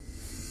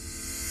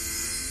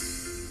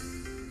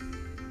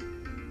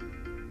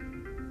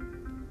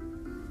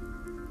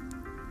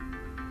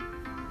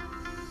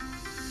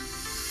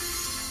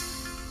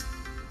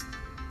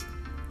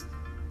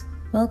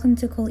Welcome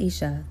to Kol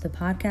Isha, the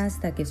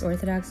podcast that gives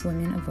Orthodox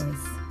women a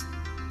voice.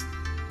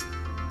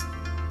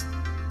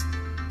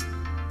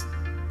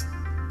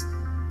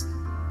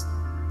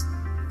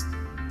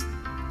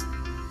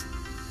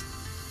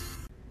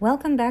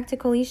 Welcome back to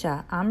Kol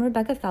Isha. I'm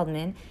Rebecca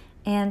Feldman,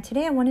 and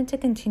today I wanted to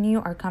continue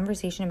our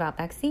conversation about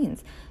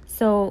vaccines.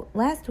 So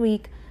last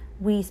week,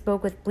 we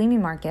spoke with Blimi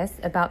Marcus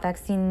about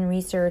vaccine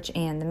research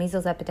and the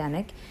measles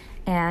epidemic.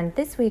 And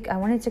this week, I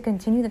wanted to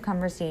continue the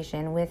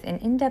conversation with an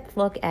in-depth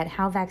look at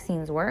how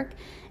vaccines work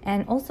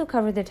and also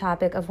cover the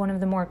topic of one of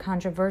the more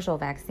controversial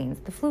vaccines,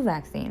 the flu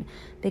vaccine.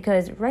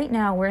 Because right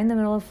now, we're in the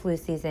middle of flu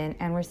season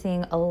and we're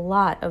seeing a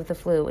lot of the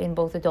flu in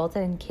both adults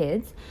and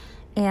kids.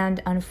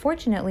 And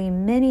unfortunately,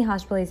 many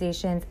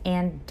hospitalizations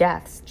and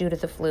deaths due to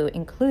the flu,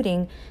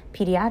 including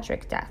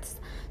pediatric deaths.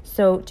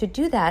 So to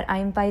do that, I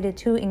invited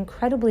two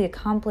incredibly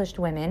accomplished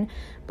women,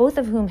 both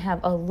of whom have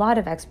a lot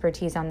of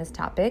expertise on this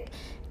topic,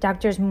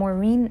 Drs.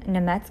 Maureen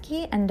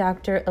Nemetski and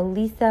Dr.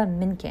 Alisa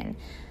Minkin.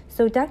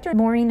 So Dr.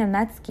 Maureen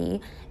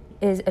Nemetski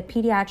is a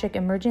pediatric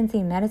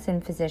emergency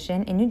medicine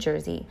physician in New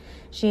Jersey.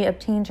 She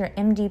obtained her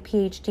MD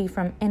PhD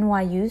from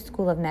NYU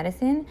School of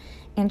Medicine,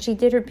 and she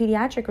did her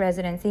pediatric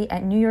residency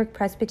at New York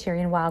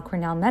Presbyterian Weill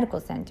Cornell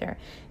Medical Center.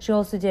 She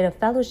also did a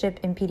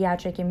fellowship in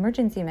pediatric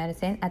emergency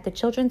medicine at the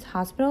Children's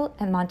Hospital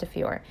at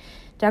Montefiore.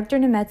 Dr.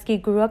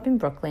 Nemetski grew up in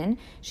Brooklyn.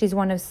 She's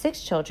one of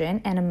 6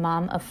 children and a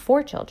mom of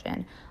 4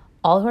 children,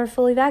 all who are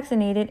fully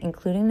vaccinated,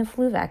 including the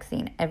flu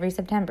vaccine, every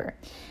September.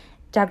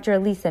 Dr.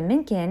 Alisa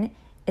Minkin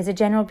is a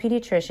general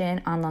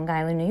pediatrician on Long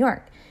Island, New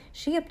York.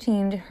 She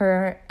obtained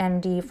her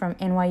MD from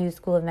NYU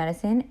School of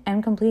Medicine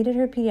and completed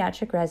her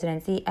pediatric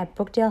residency at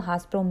Brookdale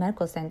Hospital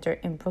Medical Center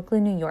in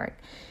Brooklyn, New York.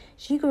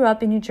 She grew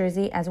up in New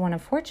Jersey as one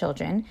of 4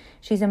 children.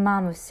 She's a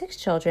mom of 6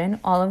 children,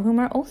 all of whom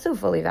are also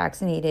fully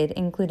vaccinated,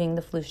 including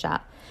the flu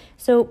shot.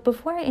 So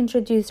before I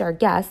introduce our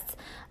guests,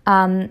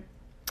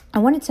 I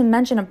wanted to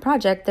mention a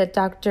project that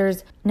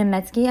Drs.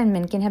 Nemetski and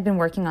Minkin have been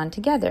working on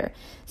together.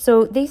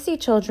 So they see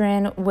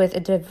children with a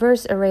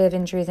diverse array of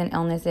injuries and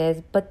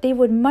illnesses, but they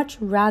would much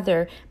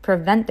rather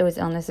prevent those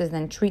illnesses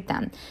than treat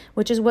them,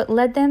 which is what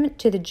led them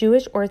to the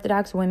Jewish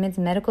Orthodox Women's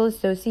Medical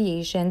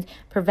Association's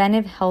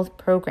Preventive Health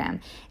Program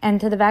and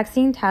to the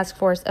Vaccine Task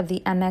Force of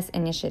the MS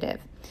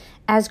Initiative.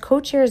 As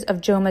co-chairs of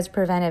JOMA's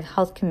Preventive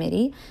Health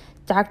Committee,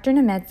 Dr.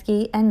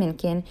 Nemetski and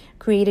Minkin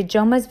created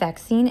JOMA's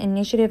Vaccine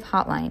Initiative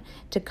Hotline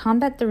to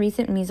combat the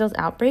recent measles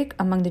outbreak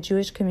among the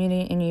Jewish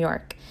community in New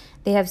York.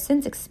 They have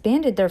since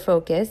expanded their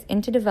focus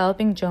into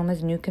developing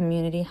JOMA's new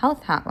Community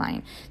Health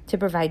Hotline to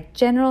provide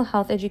general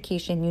health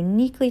education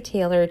uniquely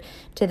tailored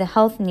to the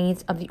health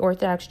needs of the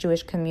Orthodox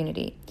Jewish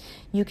community.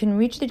 You can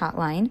reach the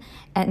hotline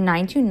at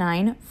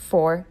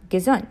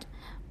 929-4-GESUND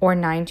or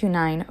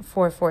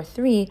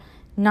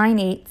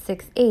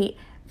 929-443-9868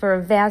 for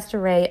a vast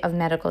array of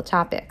medical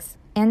topics.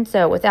 And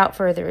so, without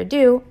further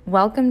ado,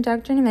 welcome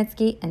Dr.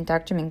 Nemetski and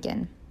Dr.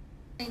 Minkin.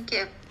 Thank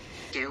you.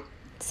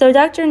 So,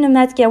 Dr.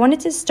 Nemetski, I wanted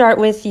to start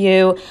with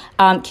you.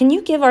 Can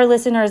you give our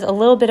listeners a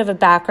little bit of a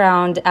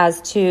background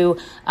as to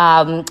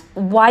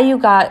why you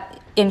got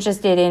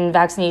interested in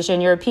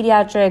vaccination? You're a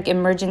pediatric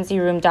emergency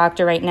room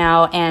doctor right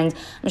now, and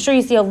I'm sure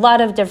you see a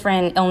lot of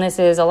different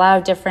illnesses, a lot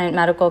of different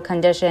medical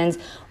conditions.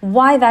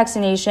 Why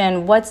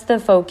vaccination? What's the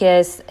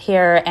focus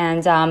here?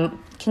 And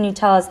can you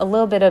tell us a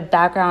little bit of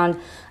background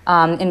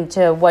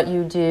into what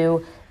you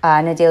do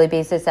on a daily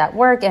basis at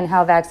work and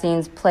how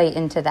vaccines play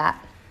into that?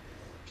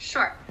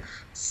 Sure.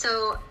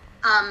 So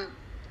I'm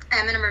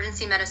an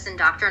emergency medicine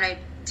doctor, and I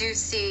do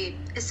see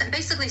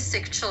basically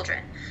sick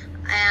children.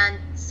 And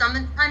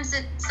sometimes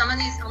some of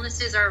these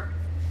illnesses are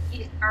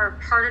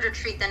harder to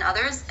treat than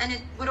others, and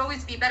it would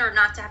always be better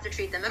not to have to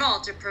treat them at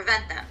all to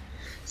prevent them.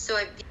 So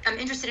I'm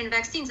interested in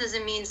vaccines as a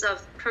means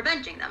of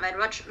preventing them. I'd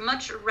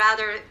much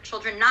rather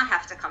children not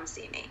have to come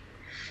see me.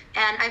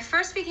 And I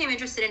first became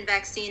interested in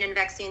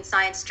vaccine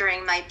science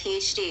during my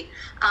PhD.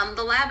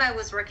 The lab I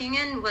was working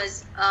in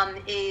was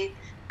a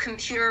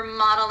computer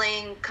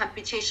modeling,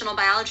 computational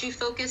biology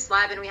focused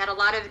lab, and we had a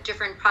lot of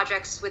different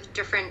projects with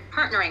different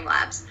partnering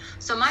labs.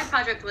 So my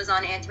project was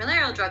on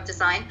antimalarial drug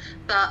design,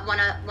 but one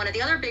of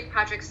the other big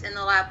projects in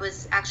the lab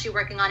was actually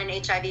working on an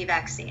HIV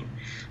vaccine.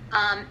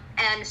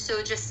 And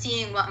so just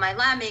seeing what my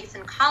lab mates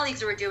and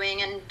colleagues were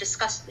doing and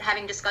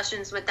having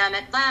discussions with them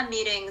at lab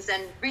meetings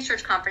and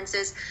research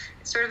conferences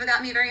sort of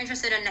got me very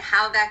interested in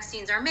how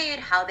vaccines are made,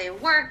 how they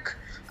work,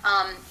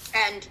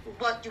 and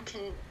what you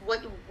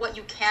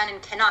can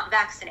and cannot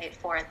vaccinate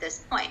for at this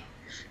point.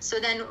 So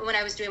then when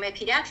I was doing my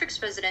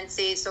pediatrics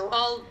residency, so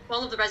all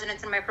of the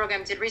residents in my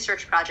program did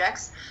research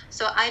projects.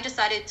 So I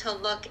decided to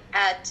look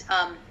at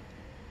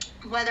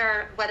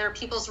whether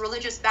people's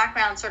religious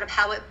background, sort of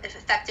how it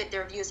affected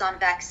their views on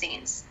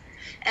vaccines.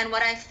 And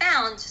what I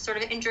found, sort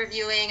of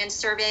interviewing and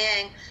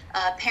surveying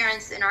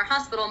parents in our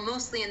hospital,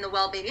 mostly in the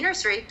Well Baby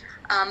Nursery,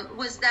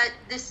 was that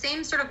the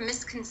same sort of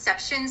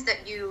misconceptions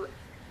that you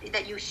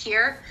that you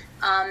hear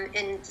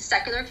in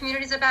secular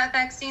communities about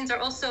vaccines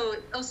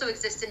also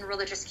exist in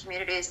religious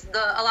communities.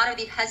 A lot of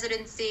the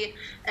hesitancy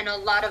and a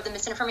lot of the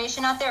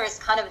misinformation out there is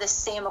kind of the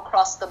same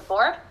across the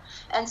board.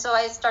 And so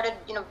I started,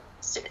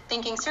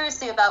 thinking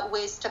seriously about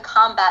ways to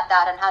combat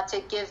that and how to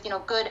give,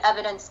 good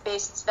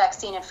evidence-based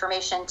vaccine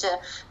information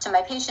to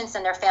my patients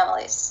and their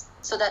families,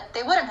 so that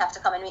they wouldn't have to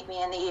come and meet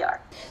me in the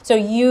ER. So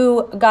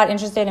you got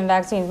interested in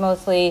vaccines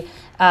mostly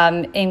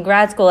in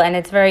grad school, and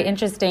it's very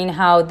interesting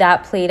how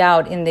that played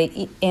out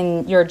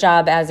in your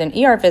job as an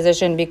ER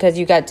physician, because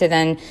you got to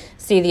then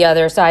see the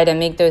other side and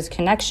make those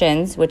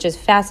connections, which is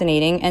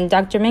fascinating. And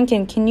Dr.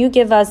 Minkin, can you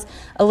give us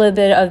a little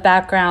bit of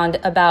background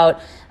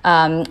about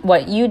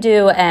what you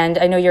do? And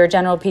I know you're a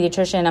general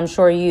pediatrician. I'm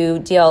sure you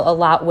deal a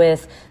lot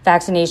with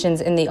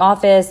vaccinations in the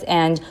office.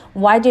 And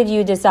why did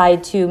you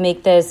decide to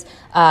make this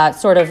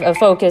sort of a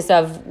focus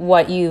of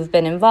what you've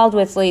been involved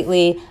with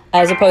lately,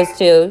 as opposed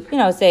to,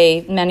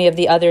 say, many of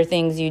the other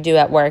things you do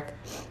at work?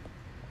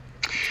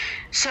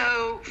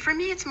 So for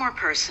me, it's more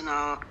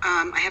personal.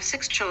 I have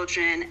 6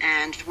 children,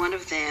 and one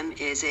of them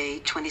is a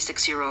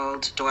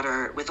 26-year-old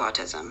daughter with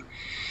autism.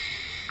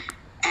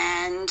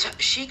 And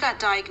she got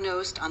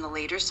diagnosed on the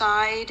later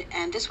side,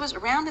 and this was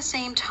around the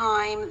same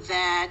time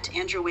that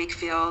Andrew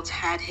Wakefield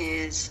had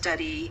his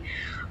study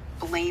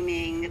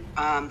blaming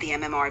the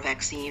MMR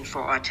vaccine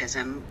for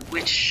autism,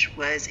 which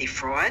was a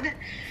fraud,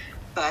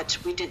 but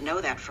we didn't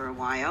know that for a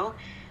while.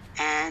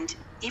 And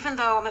even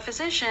though I'm a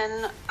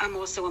physician, I'm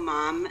also a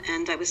mom,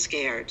 and I was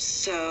scared.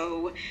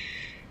 So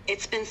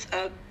it's been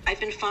I've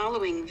been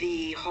following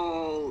the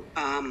whole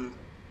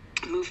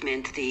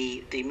movement,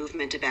 the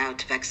movement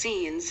about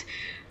vaccines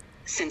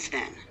since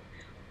then.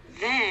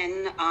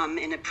 Then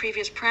in a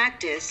previous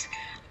practice,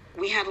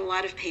 we had a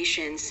lot of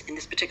patients in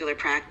this particular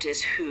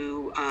practice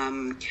who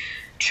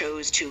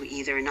chose to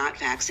either not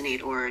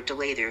vaccinate or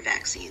delay their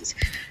vaccines.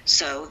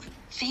 So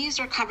these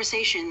are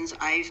conversations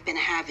I've been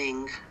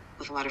having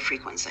with a lot of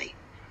frequency.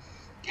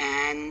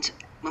 And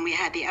when we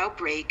had the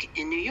outbreak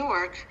in New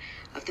York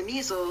of the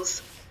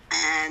measles,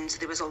 and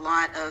there was a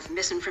lot of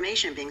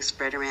misinformation being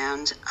spread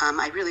around,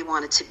 I really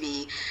wanted to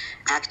be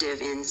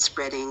active in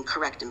spreading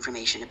correct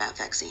information about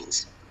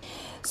vaccines.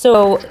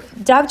 So,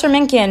 Dr.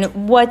 Minkin,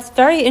 what's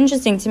very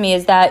interesting to me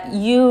is that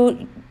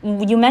you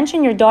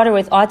mentioned your daughter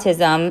with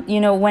autism.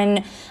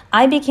 When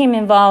I became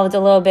involved a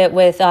little bit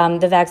with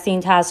the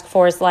vaccine task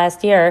force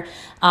last year,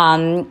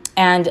 and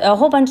a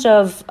whole bunch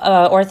of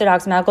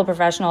Orthodox medical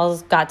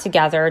professionals got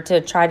together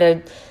to try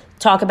to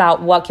talk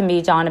about what can be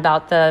done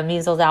about the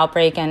measles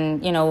outbreak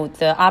and,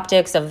 the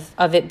optics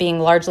of it being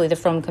largely the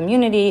frum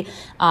community,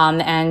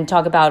 and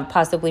talk about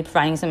possibly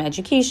providing some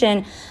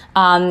education.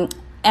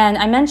 And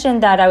I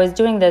mentioned that I was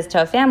doing this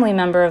to a family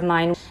member of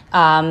mine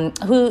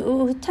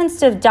who tends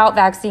to doubt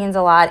vaccines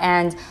a lot.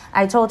 And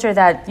I told her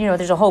that,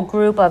 there's a whole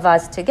group of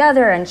us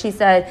together. And she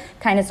said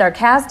kind of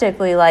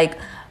sarcastically, like,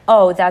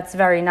 oh, that's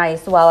very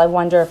nice. Well, I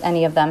wonder if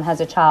any of them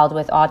has a child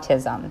with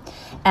autism.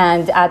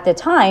 And at the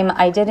time,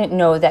 I didn't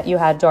know that you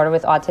had a daughter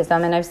with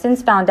autism. And I've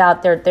since found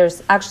out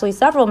there's actually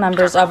several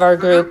members of our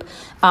group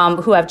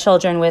who have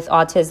children with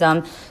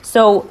autism.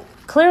 So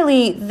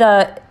clearly,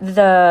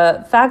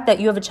 the fact that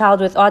you have a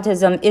child with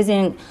autism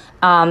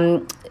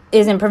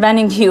isn't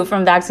preventing you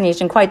from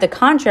vaccination. Quite the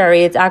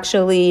contrary, it's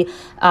actually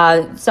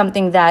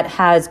something that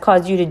has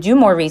caused you to do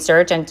more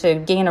research and to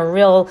gain a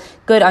real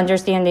good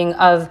understanding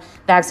of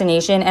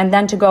vaccination, and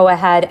then to go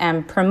ahead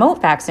and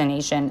promote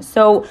vaccination.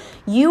 So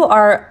you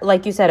are,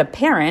 like you said, a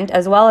parent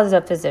as well as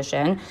a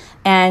physician,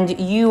 and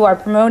you are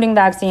promoting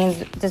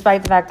vaccines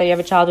despite the fact that you have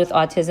a child with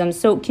autism.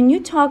 So can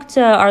you talk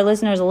to our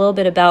listeners a little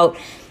bit about,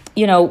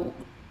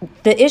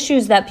 the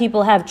issues that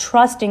people have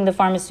trusting the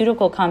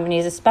pharmaceutical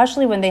companies,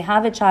 especially when they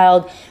have a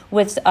child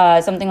with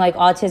something like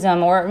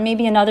autism or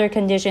maybe another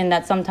condition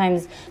that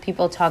sometimes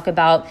people talk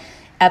about,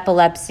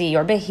 epilepsy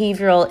or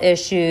behavioral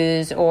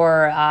issues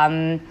or,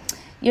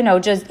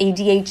 just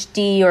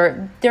ADHD,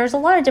 or there's a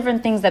lot of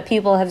different things that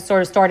people have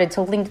sort of started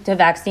to link to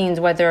vaccines,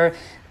 whether,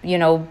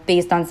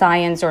 based on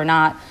science or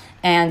not.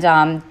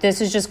 And this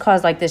has just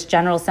caused like this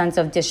general sense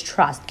of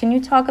distrust. Can you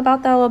talk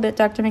about that a little bit,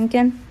 Dr.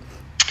 Minkin?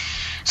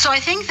 So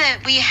I think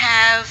that we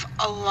have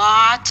a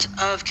lot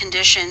of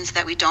conditions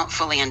that we don't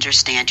fully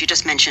understand. You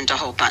just mentioned a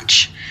whole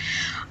bunch.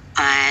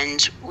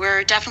 And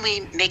we're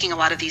definitely making a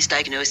lot of these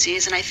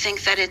diagnoses. And I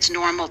think that it's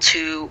normal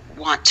to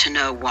want to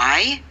know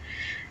why,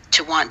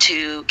 to want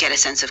to get a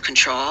sense of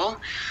control.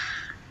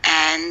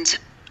 And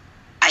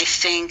I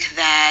think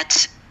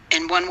that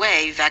in one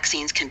way,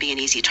 vaccines can be an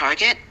easy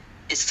target.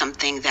 It's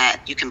something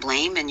that you can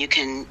blame and you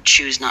can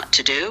choose not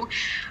to do.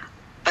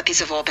 But these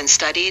have all been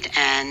studied,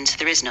 and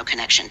there is no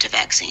connection to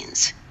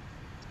vaccines.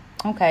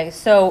 Okay,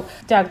 so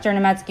Dr.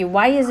 Nemetski,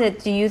 why is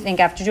it, do you think,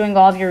 after doing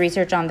all of your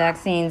research on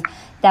vaccines,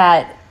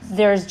 that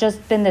there's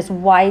just been this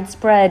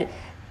widespread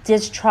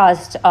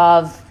distrust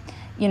of,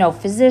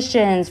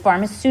 physicians,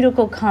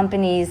 pharmaceutical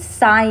companies,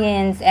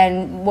 science,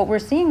 and what we're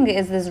seeing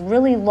is this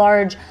really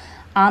large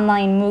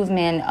online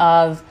movement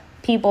of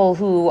people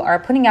who are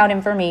putting out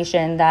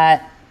information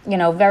that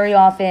very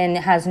often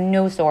has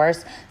no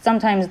source.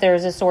 Sometimes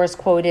there's a source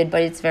quoted,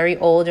 but it's very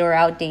old or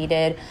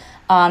outdated.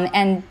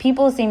 And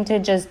people seem to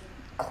just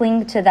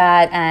cling to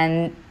that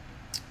and,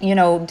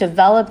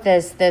 develop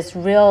this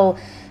real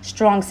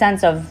strong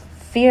sense of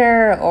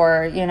fear,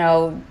 or,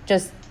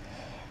 just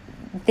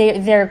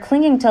they're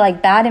clinging to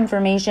like bad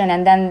information,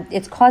 and then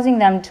it's causing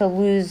them to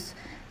lose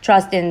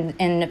trust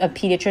in a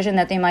pediatrician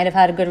that they might have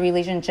had a good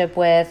relationship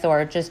with,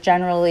 or just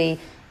generally,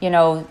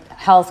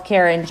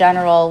 healthcare in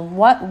general.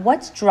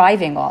 What's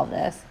driving all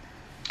this?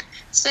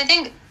 So I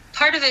think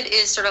part of it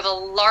is sort of a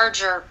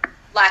larger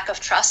lack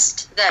of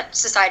trust that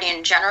society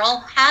in general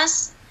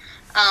has.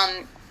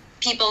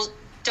 People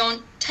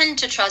don't tend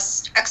to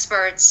trust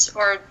experts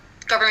or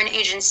government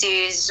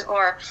agencies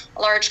or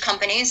large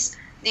companies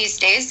these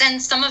days,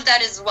 and some of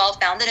that is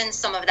well-founded and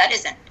some of that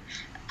isn't.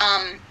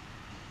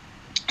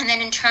 And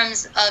then in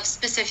terms of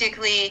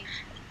specifically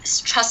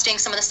trusting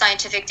some of the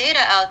scientific data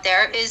out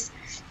there, it's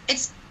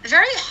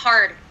very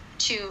hard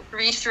to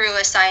read through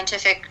a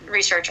scientific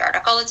research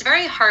article. It's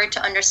very hard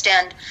to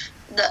understand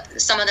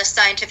some of the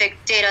scientific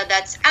data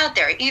that's out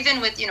there.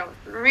 Even with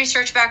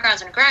research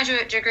backgrounds and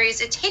graduate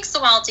degrees, it takes a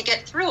while to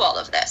get through all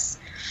of this.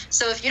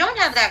 So if you don't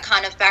have that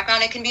kind of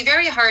background, it can be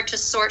very hard to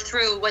sort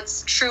through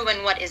what's true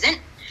and what isn't.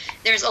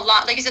 There's a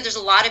lot, like you said, there's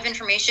a lot of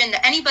information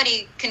that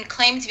anybody can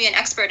claim to be an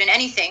expert in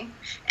anything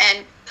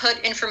and put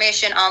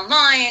information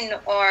online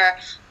or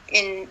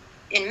in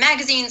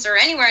magazines or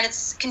anywhere, and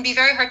it can be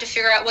very hard to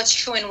figure out what's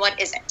true and what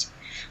isn't.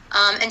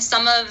 And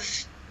some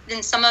of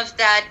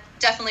that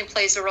definitely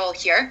plays a role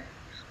here.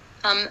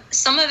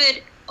 Some of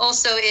it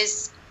also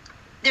is,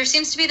 there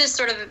seems to be this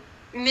sort of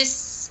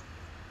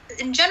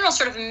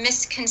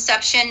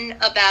misconception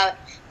about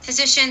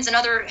physicians and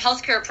other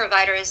healthcare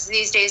providers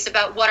these days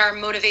about what our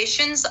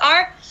motivations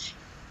are.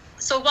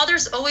 So while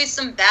there's always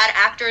some bad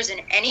actors in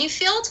any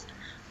field,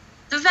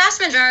 the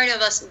vast majority of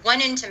us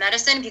went into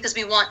medicine because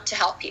we want to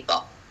help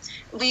people.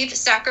 We've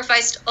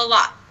sacrificed a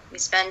lot. We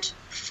spent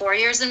 4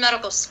 years in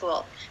medical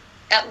school,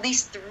 at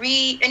least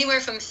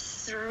anywhere from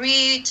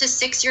 3 to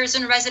 6 years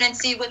in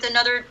residency, with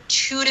another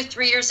 2 to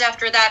 3 years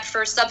after that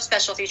for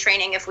subspecialty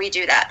training if we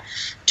do that.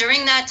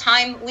 During that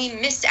time, we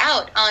missed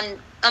out on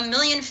a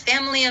million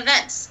family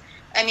events.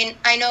 I mean,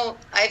 I know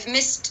I've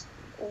missed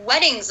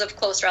weddings of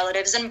close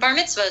relatives and bar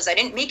mitzvahs. I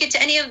didn't make it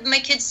to any of my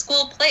kids'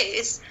 school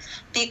plays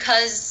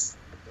because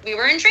we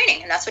were in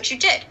training, and that's what you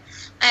did.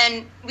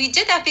 And we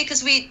did that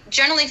because we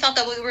generally felt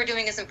that what we were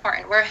doing is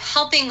important. We're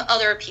helping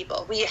other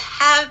people. We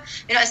have,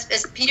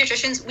 as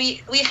pediatricians,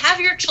 we have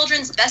your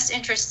children's best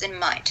interests in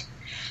mind.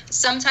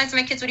 Sometimes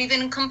my kids would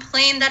even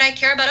complain that I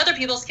care about other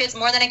people's kids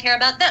more than I care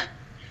about them,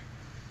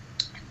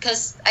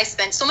 because I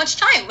spend so much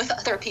time with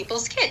other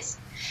people's kids.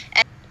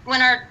 And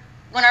when our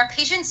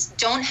patients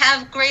don't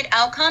have great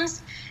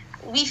outcomes,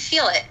 we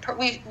feel it.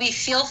 We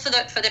feel for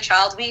the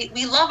child.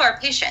 We love our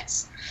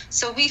patients,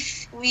 so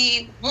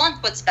we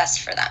want what's best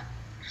for them.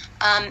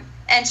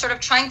 And sort of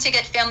trying to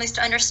get families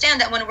to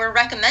understand that when we're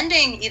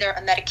recommending either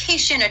a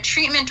medication, a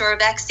treatment, or a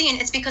vaccine,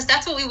 it's because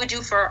that's what we would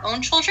do for our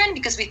own children,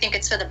 because we think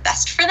it's for the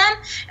best for them,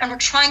 and we're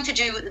trying to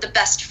do the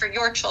best for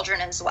your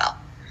children as well.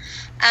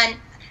 And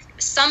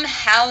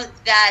somehow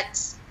that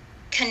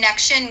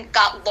connection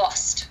got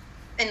lost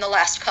in the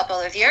last couple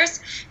of years,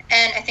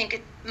 and I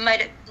think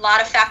a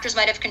lot of factors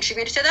might have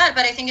contributed to that,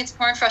 but I think it's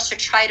important for us to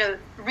try to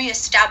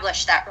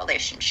reestablish that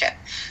relationship.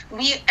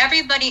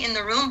 Everybody in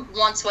the room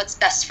wants what's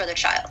best for the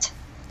child.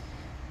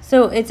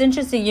 So it's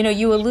interesting,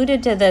 you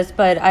alluded to this,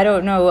 but I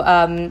don't know,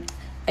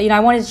 I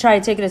wanted to try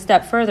to take it a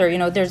step further.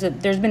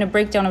 There's been a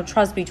breakdown of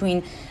trust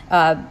between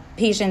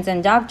patients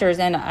and doctors,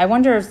 and I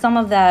wonder if some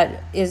of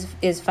that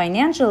is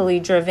financially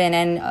driven,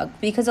 and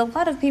because a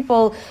lot of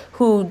people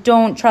who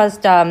don't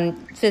trust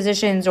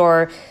physicians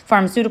or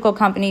pharmaceutical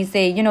companies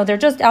say, they're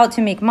just out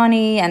to make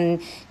money,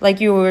 and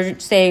like you were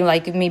saying,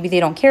 like maybe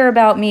they don't care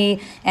about me.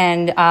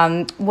 And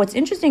what's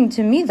interesting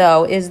to me,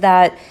 though, is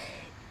that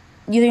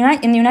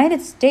in the United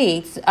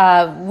States,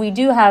 we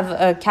do have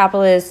a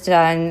capitalist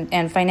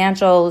and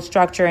financial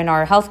structure in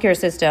our healthcare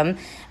system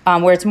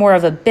where it's more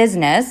of a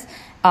business.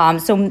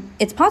 So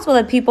it's possible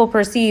that people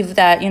perceive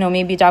that,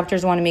 maybe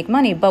doctors want to make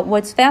money. But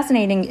what's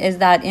fascinating is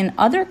that in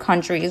other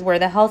countries where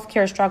the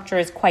healthcare structure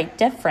is quite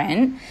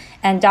different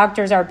and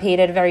doctors are paid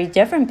at a very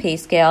different pay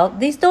scale,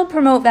 they still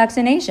promote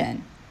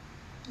vaccination.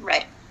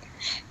 Right.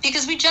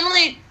 Because we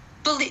generally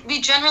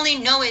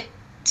know it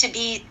to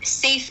be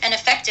safe and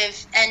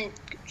effective and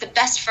the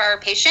best for our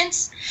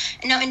patients.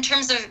 And now in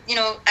terms of,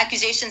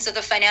 accusations of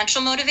the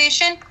financial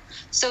motivation,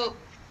 so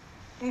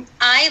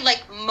I,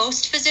 like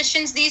most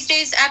physicians these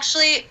days,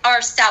 actually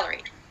are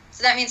salaried.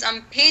 So that means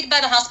I'm paid by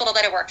the hospital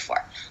that I work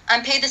for.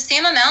 I'm paid the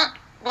same amount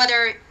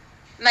whether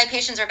my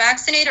patients are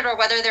vaccinated or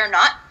whether they're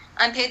not.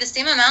 I'm paid the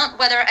same amount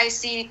whether I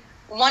see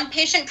one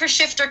patient per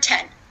shift or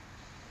 10.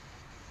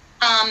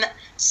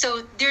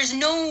 So there's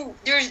no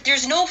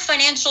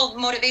financial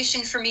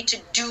motivation for me to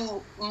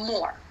do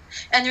more.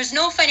 And there's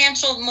no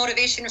financial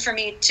motivation for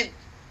me to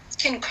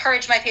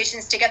encourage my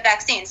patients to get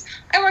vaccines.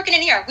 I work in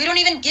an ER. We don't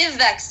even give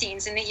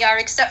vaccines in the ER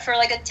except for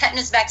like a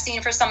tetanus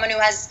vaccine for someone who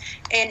has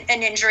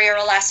an injury or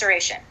a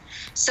laceration.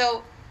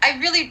 So I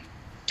really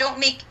don't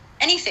make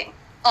anything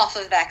off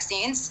of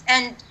vaccines.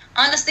 And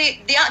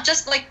honestly,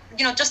 just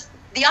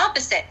the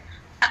opposite.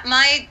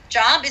 My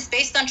job is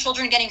based on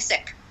children getting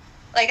sick.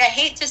 Like, I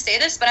hate to say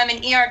this, but I'm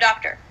an ER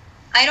doctor.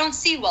 I don't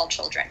see well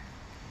children.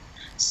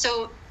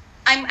 So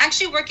I'm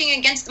actually working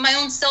against my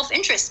own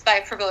self-interest by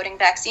promoting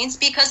vaccines,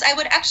 because I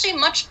would actually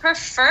much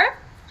prefer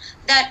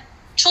that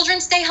children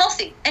stay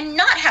healthy and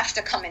not have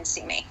to come and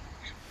see me.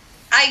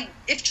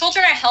 If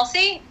children are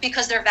healthy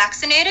because they're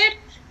vaccinated,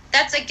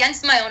 that's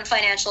against my own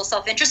financial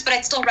self-interest, but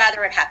I'd still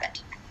rather it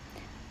happened.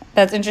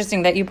 That's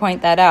interesting that you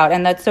point that out,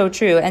 and that's so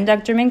true. And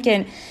Dr.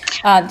 Minkin,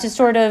 to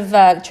sort of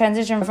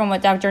transition from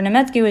what Dr.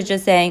 Nemetski was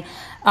just saying,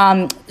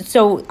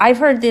 so I've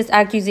heard this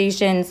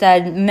accusation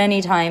said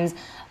many times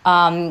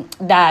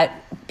that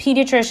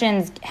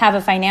pediatricians have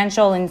a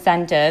financial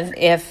incentive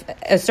if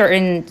a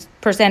certain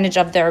percentage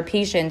of their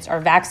patients are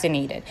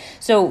vaccinated.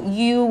 So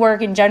you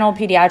work in general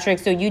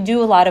pediatrics, so you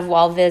do a lot of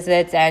well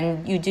visits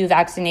and you do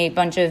vaccinate a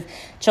bunch of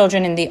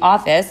children in the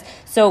office.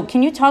 So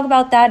can you talk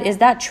about that? Is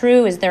that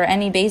true? Is there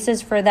any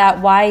basis for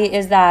that? Why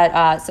is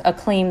that a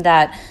claim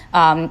that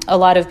a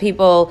lot of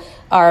people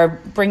are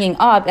bringing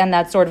up, and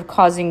that's sort of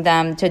causing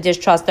them to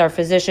distrust their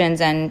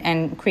physicians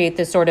and create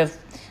this sort of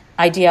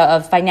idea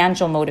of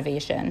financial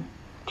motivation?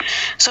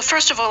 So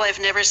first of all, I've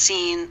never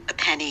seen a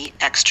penny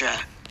extra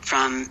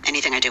from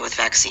anything I do with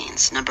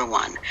vaccines, number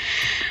one.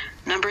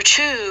 Number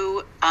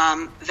two,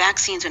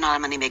 vaccines are not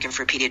a moneymaker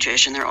for a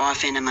pediatrician. They're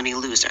often a money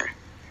loser.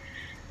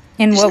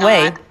 In what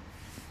way?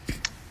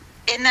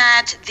 In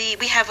that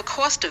we have a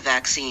cost of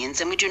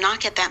vaccines, and we do not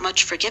get that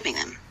much for giving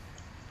them.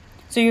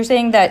 So you're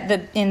saying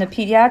that in the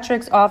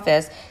pediatrics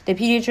office, the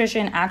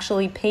pediatrician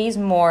actually pays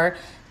more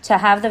to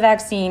have the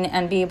vaccine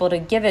and be able to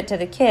give it to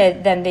the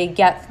kid than they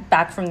get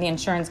back from the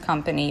insurance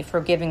company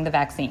for giving the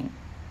vaccine?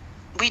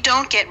 We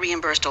don't get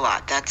reimbursed a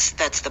lot. That's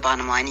the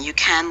bottom line. You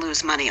can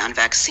lose money on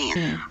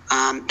vaccine.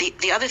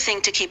 The other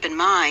thing to keep in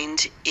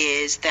mind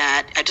is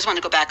that I just want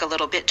to go back a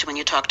little bit to when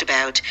you talked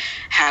about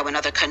how in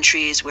other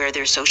countries where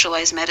there's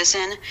socialized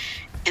medicine,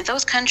 in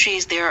those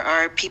countries there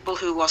are people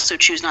who also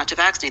choose not to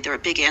vaccinate. There are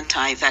big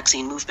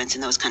anti-vaccine movements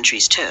in those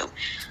countries too.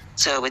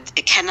 So it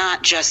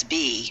cannot just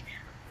be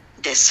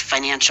this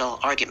financial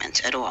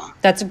argument at all.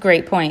 That's a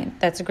great point.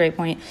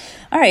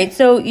 All right.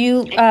 So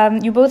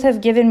you both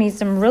have given me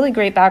some really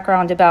great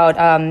background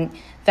about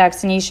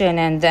vaccination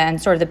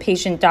and sort of the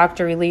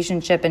patient-doctor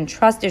relationship and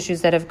trust issues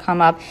that have come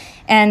up.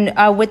 And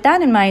with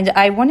that in mind,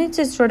 I wanted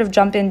to sort of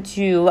jump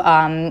into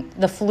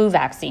the flu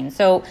vaccine.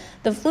 So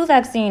the flu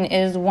vaccine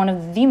is one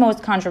of the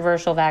most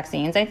controversial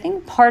vaccines. I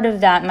think part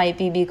of that might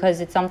be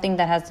because it's something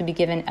that has to be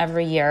given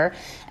every year.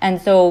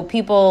 And so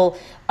people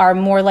are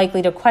more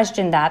likely to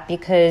question that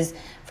because,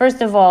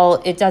 first of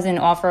all, it doesn't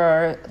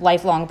offer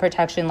lifelong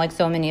protection like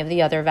so many of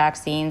the other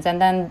vaccines.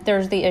 And then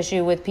there's the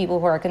issue with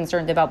people who are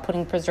concerned about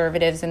putting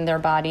preservatives in their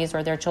bodies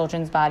or their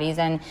children's bodies.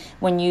 And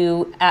when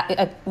you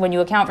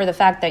account for the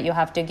fact that you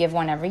have to give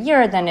one every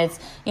year, then it's,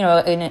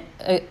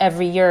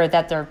 every year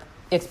that they're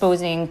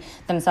exposing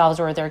themselves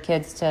or their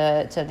kids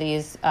to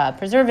these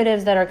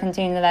preservatives that are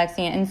contained in the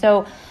vaccine. And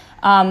so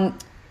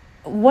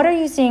what are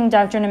you seeing,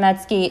 Dr.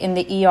 Nemetski, in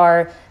the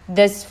ER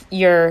this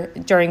year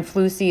during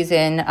flu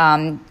season?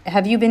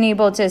 Have you been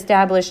able to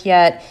establish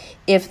yet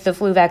if the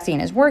flu vaccine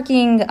is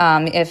working,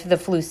 if the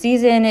flu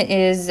season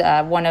is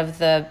one of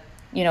the,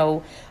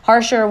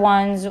 harsher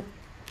ones?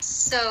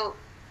 So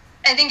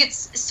I think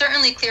it's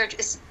certainly clear,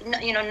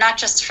 not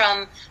just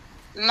from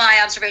my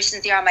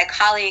observations, my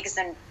colleagues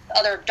and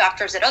other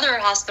doctors at other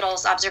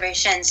hospitals'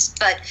 observations,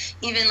 but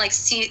even like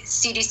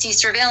CDC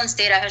surveillance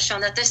data has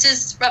shown that this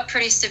is a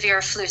pretty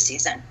severe flu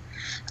season.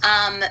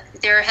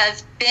 There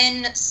have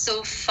been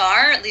so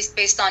far, at least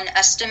based on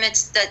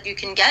estimates that you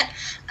can get,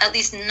 at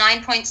least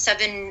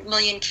 9.7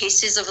 million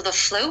cases of the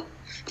flu,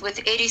 with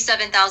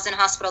 87,000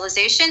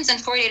 hospitalizations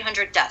and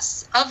 4,800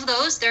 deaths. Of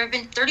those, there have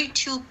been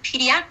 32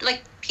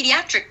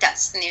 pediatric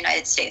deaths in the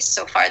United States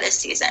so far this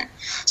season.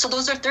 So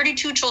those are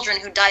 32 children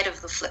who died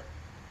of the flu.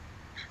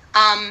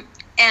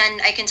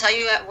 And I can tell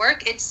you at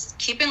work, it's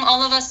keeping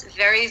all of us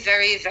very,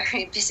 very,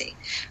 very busy.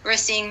 We're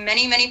seeing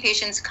many, many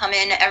patients come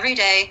in every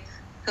day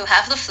who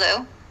have the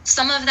flu.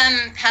 Some of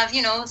them have,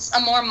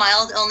 a more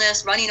mild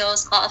illness, runny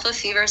nose, cough, a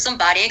fever, some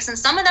body aches, and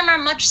some of them are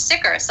much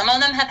sicker. Some of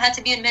them have had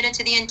to be admitted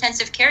to the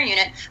intensive care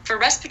unit for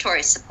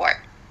respiratory support.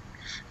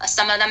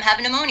 Some of them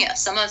have pneumonia.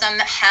 Some of them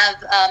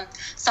have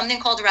something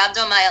called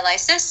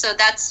rhabdomyolysis. So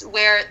that's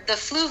where the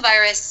flu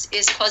virus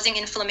is causing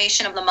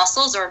inflammation of the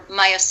muscles, or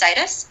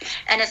myositis.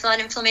 And if that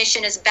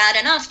inflammation is bad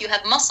enough, you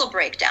have muscle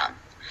breakdown,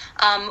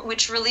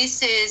 which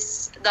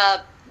releases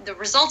the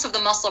results of the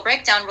muscle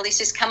breakdown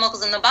releases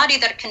chemicals in the body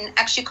that can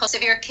actually cause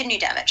severe kidney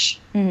damage.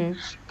 Mm-hmm.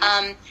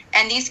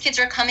 And these kids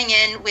are coming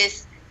in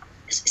with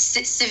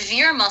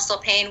severe muscle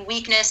pain,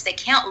 weakness. They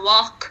can't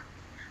walk.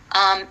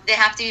 They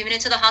have to be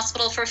admitted to the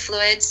hospital for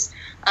fluids.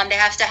 They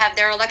have to have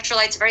their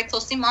electrolytes very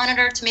closely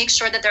monitored to make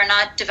sure that they're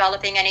not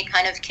developing any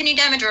kind of kidney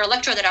damage or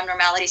electrolyte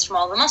abnormalities from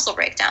all the muscle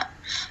breakdown.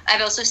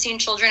 I've also seen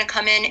children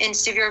come in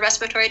severe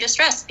respiratory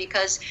distress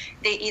because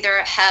they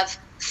either have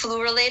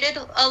flu-related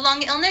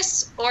lung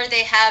illness, or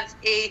they have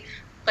a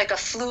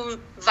flu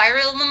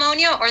viral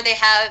pneumonia, or they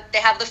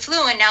have the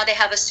flu and now they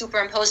have a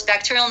superimposed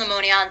bacterial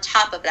pneumonia on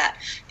top of that,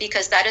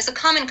 because that is a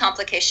common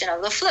complication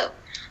of the flu.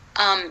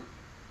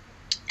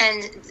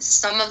 And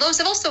some of those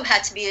have also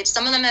had to be,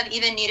 some of them have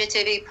even needed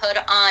to be put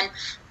on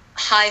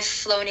high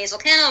flow nasal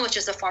cannula, which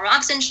is a form of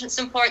oxygen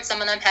support. Some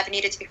of them have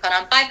needed to be put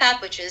on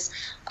BiPAP, which is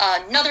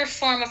another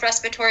form of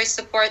respiratory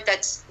support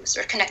that's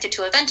sort of connected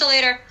to a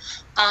ventilator.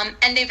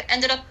 And they've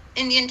ended up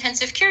in the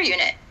intensive care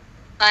unit.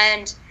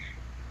 And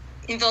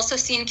you've also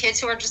seen kids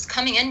who are just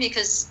coming in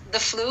because the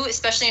flu,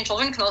 especially in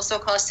children, can also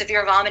cause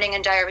severe vomiting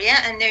and diarrhea,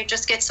 and they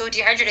just get so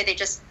dehydrated they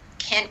just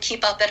can't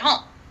keep up at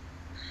home.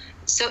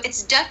 So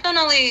it's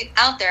definitely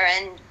out there.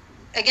 And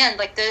again,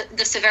 like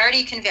the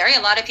severity can vary. A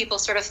lot of people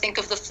sort of think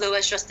of the flu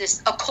as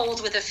just a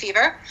cold with a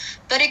fever,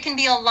 but it can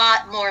be a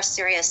lot more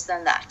serious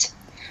than that.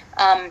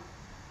 And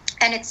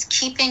it's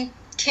keeping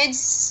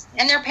kids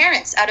and their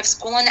parents out of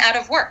school and out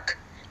of work.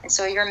 And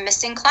so you're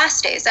missing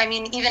class days. I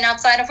mean, even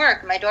outside of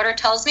work, my daughter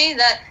tells me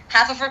that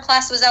half of her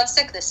class was out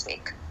sick this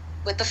week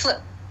with the flu.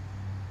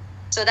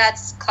 So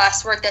that's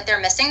classwork that they're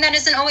missing. That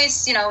isn't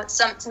always,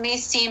 it may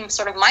seem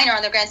sort of minor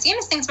on the grand scheme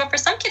of things, but for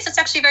some kids, it's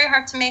actually very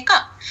hard to make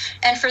up.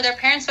 And for their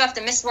parents who have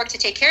to miss work to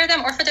take care of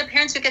them, or for their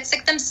parents who get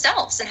sick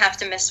themselves and have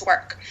to miss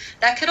work,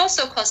 that could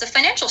also cause a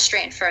financial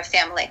strain for a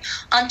family,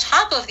 on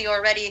top of the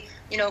already,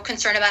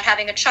 concern about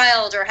having a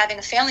child or having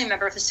a family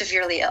member who's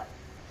severely ill.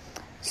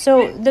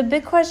 So the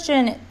big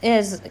question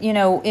is,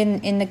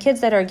 in the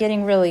kids that are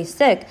getting really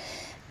sick,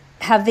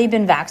 have they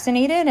been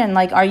vaccinated? And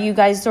are you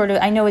guys sort of,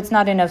 I know it's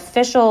not an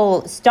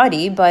official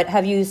study, but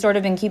have you sort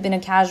of been keeping a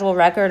casual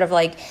record of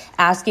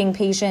asking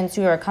patients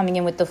who are coming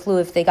in with the flu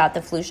if they got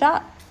the flu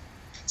shot?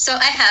 So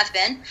I have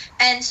been.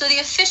 And so the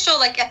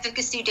official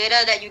efficacy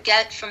data that you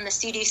get from the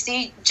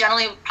CDC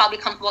generally probably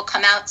will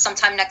come out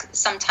sometime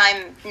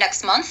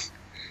next month.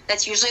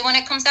 That's usually when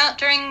it comes out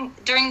during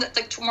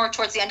more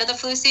towards the end of the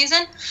flu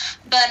season.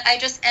 But I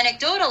just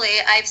anecdotally,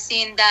 I've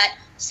seen that.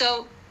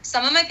 So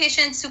some of my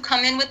patients who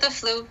come in with the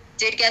flu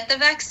did get the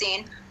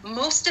vaccine.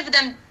 Most of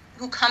them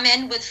who come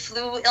in with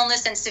flu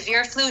illness and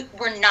severe flu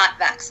were not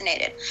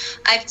vaccinated.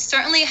 I've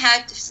certainly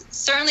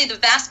the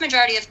vast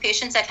majority of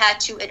patients I've had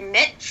to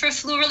admit for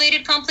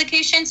flu-related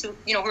complications, who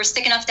are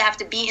sick enough to have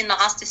to be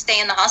stay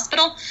in the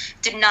hospital,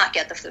 did not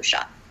get the flu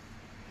shot.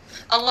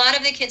 A lot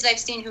of the kids I've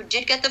seen who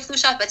did get the flu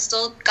shot but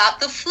still got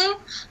the flu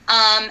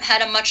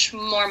had a much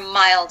more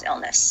mild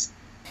illness.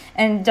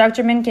 And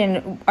Dr.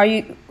 Minkin,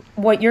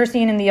 what you're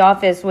seeing in the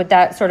office, would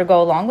that sort of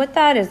go along with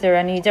that? Is there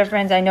any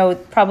difference? I know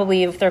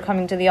probably if they're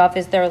coming to the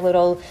office, they're a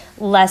little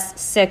less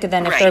sick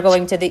than if they're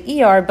going to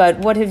the ER, but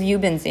what have you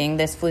been seeing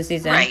this flu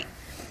season? Right.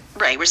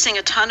 We're seeing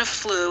a ton of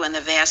flu, and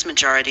the vast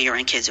majority are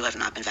in kids who have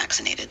not been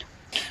vaccinated.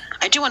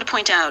 I do want to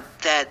point out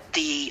that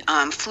the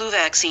flu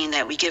vaccine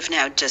that we give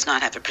now does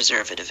not have a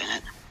preservative in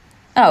it.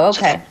 Oh, okay.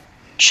 So that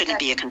shouldn't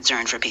be a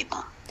concern for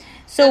people.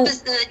 So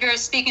you're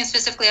speaking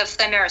specifically of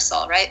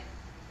thimerosal, right?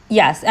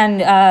 Yes,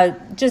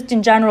 and just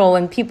in general,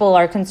 when people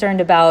are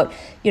concerned about,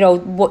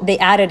 what the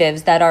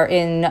additives that are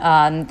in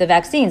the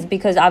vaccines,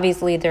 because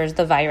obviously there's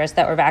the virus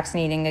that we're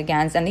vaccinating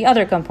against and the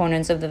other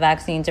components of the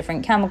vaccine,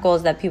 different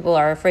chemicals that people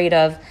are afraid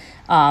of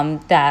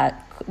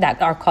that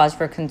are cause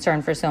for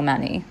concern for so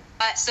many.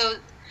 So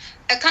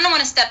I kind of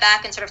want to step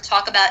back and sort of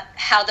talk about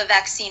how the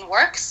vaccine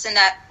works, and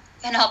that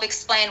can help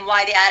explain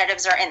why the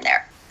additives are in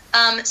there.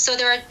 So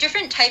there are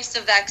different types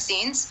of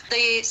vaccines.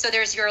 So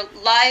there's your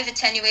live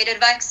attenuated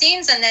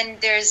vaccines, and then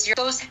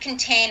those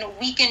contain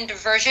weakened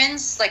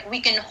versions, like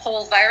weakened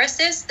whole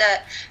viruses,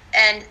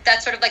 and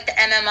that's sort of like the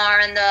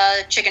MMR and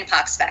the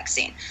chickenpox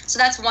vaccine. So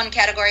that's one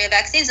category of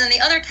vaccines. And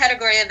the other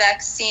category of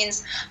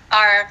vaccines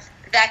are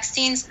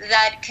vaccines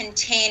that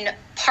contain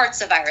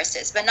parts of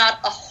viruses, but not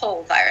a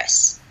whole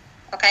virus.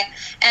 Okay?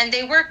 And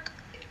they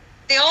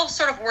all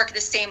sort of work the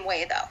same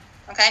way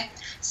though. Okay?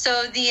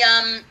 So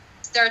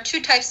there are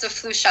two types of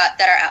flu shot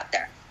that are out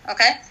there,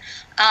 okay?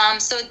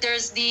 So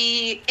there's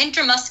the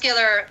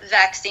intramuscular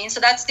vaccine, so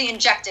that's the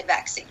injected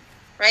vaccine,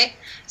 right?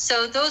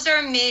 So those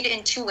are made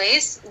in two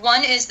ways.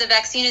 One is the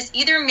vaccine is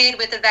either made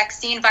with a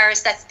vaccine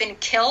virus that's been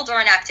killed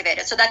or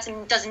inactivated, so that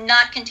does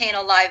not contain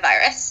a live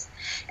virus,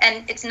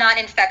 and it's not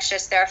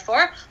infectious,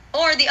 therefore.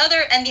 Or the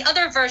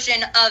other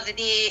version of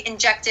the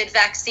injected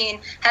vaccine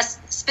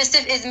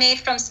is made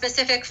from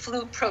specific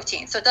flu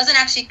protein, so it doesn't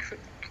actually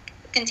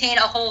contain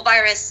a whole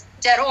virus,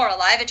 dead or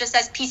alive. It just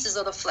has pieces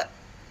of the flu.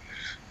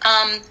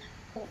 And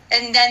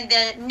then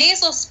the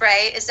nasal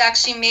spray is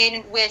actually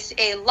made with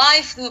a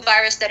live flu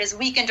virus that is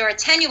weakened or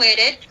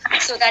attenuated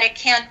so that it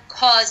can't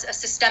cause a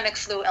systemic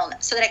flu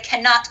illness, so that it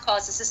cannot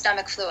cause a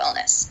systemic flu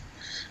illness.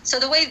 So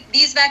the way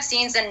these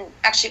vaccines, and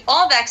actually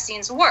all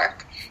vaccines,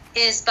 work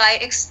is by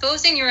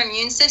exposing your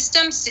immune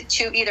system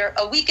to either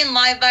a weakened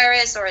live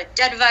virus or a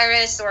dead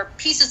virus or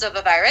pieces of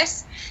a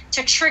virus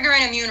to trigger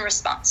an immune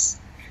response.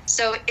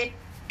 So it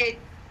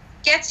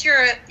gets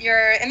your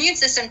immune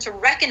system to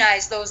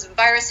recognize those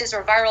viruses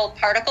or viral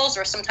particles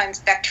or sometimes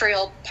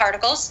bacterial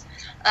particles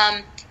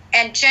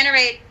and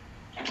generate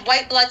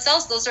white blood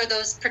cells. Those are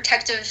those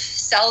protective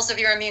cells of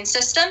your immune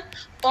system,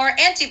 or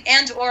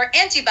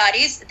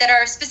antibodies that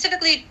are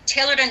specifically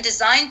tailored and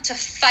designed to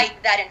fight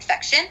that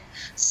infection,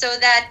 so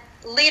that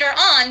later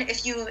on,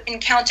 if you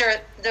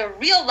encounter the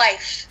real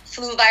life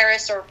flu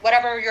virus or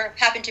whatever you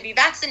happen to be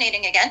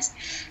vaccinating against,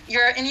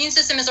 your immune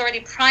system is already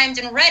primed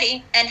and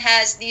ready and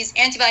has these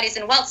antibodies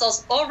and white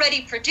cells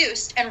already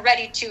produced and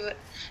ready to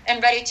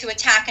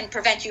attack and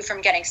prevent you from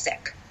getting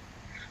sick.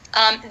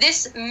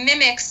 This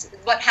mimics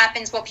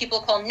what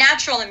people call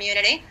natural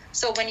immunity.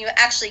 So when you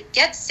actually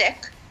get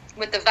sick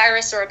with the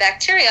virus or a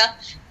bacteria,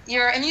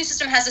 your immune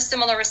system has a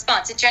similar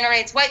response. It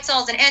generates white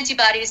cells and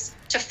antibodies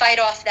to fight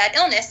off that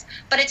illness,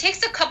 but it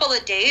takes a couple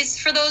of days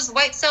for those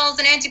white cells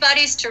and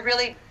antibodies to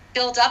really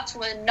build up to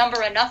a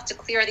number enough to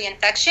clear the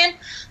infection.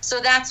 So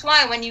that's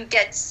why when you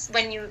get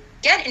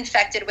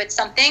infected with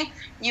something,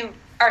 you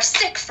are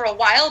sick for a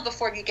while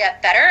before you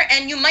get better,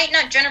 and you might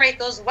not generate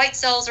those white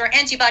cells or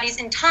antibodies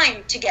in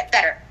time to get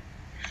better.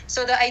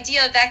 So the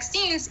idea of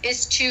vaccines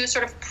is to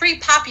sort of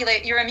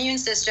pre-populate your immune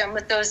system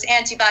with those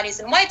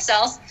antibodies and white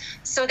cells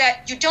so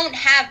that you don't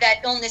have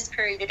that illness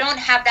period. You don't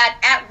have that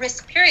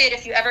at-risk period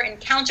if you ever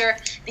encounter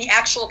the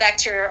actual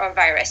bacteria or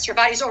virus. Your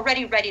body's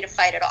already ready to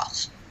fight it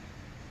off.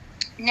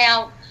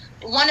 Now,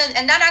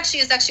 that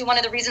is actually one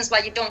of the reasons why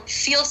you don't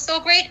feel so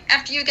great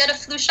after you get a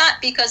flu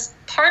shot, because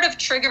part of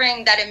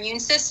triggering that immune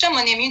system,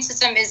 when the immune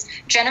system is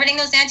generating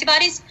those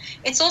antibodies,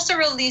 it's also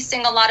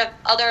releasing a lot of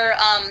other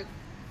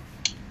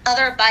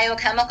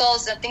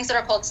biochemicals and things that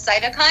are called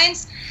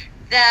cytokines.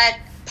 That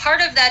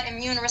part of that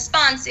immune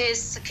response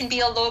can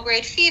be a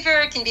low-grade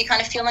fever, can be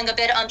kind of feeling a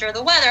bit under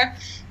the weather.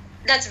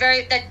 That's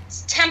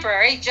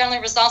temporary, generally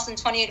resolves in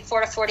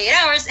 24 to 48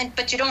 hours,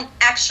 but you don't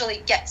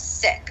actually get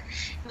sick.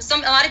 A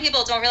lot of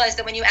people don't realize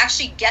that when you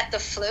actually get the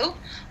flu,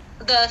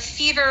 the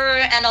fever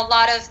and a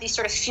lot of the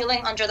sort of feeling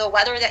under the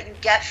weather that you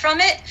get from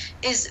it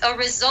is a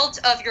result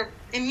of your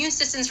immune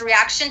system's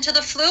reaction to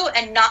the flu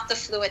and not the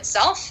flu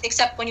itself,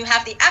 except when you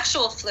have the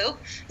actual flu,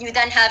 you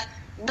then have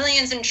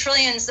millions and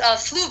trillions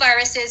of flu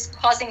viruses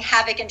causing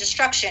havoc and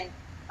destruction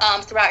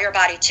throughout your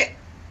body too.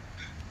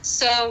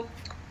 So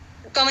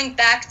going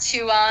back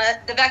to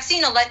the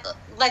vaccine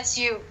lets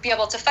you be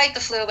able to fight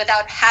the flu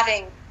without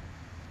having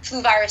flu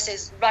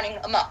viruses running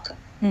amok,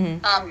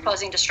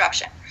 causing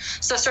destruction.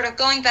 So sort of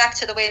going back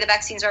to the way the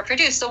vaccines are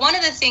produced. So one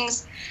of the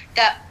things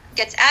that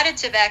gets added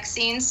to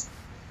vaccines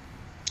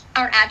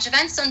are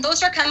adjuvants, and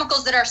those are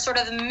chemicals that are sort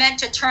of meant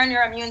to turn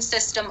your immune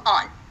system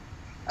on.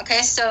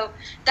 Okay, so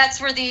that's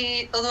where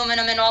the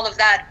aluminum and all of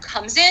that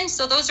comes in.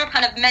 So those are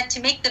kind of meant to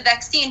make the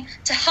vaccine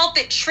to help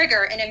it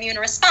trigger an immune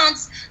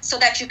response so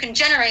that you can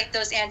generate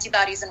those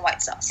antibodies and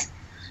white cells.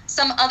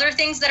 Some other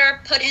things that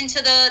are put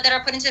into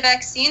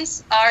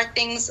vaccines are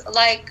things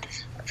like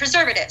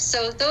preservatives.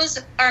 So those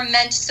are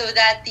meant so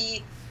that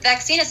the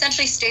vaccine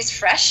essentially stays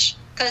fresh,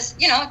 because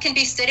it can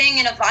be sitting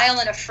in a vial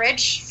in a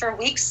fridge for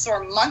weeks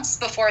or months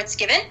before it's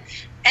given,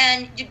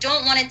 and you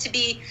don't want it to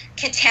be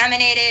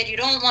contaminated. You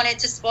don't want it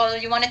to spoil.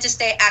 You want it to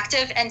stay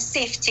active and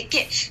safe to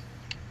give.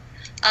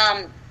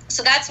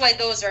 So that's why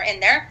those are in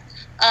there.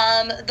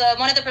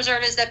 One of the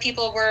preservatives that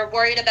people were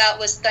worried about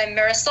was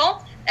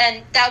thimerosal,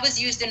 and that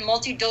was used in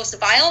multi-dose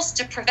vials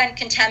to prevent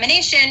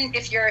contamination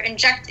if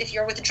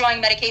you're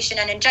withdrawing medication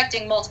and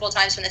injecting multiple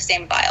times from the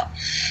same vial.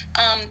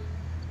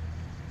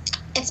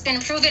 It's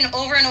been proven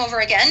over and over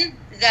again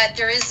that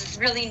there is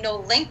really no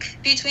link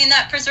between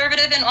that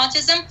preservative and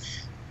autism,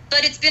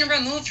 but it's been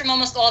removed from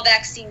almost all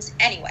vaccines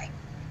anyway.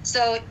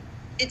 So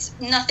it's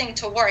nothing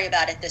to worry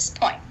about at this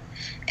point.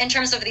 In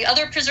terms of the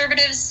other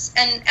preservatives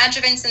and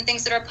adjuvants and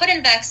things that are put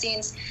in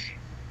vaccines,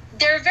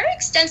 they're very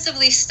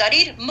extensively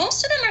studied.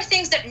 Most of them are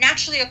things that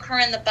naturally occur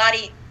in the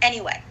body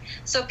anyway.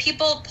 So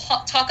people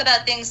talk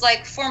about things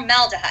like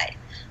formaldehyde.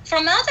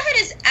 Formaldehyde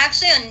is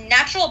actually a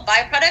natural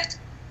byproduct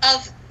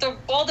of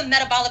all the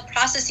metabolic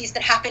processes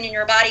that happen in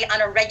your body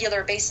on a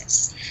regular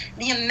basis.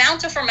 The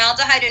amount of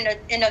formaldehyde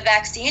in a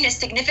vaccine is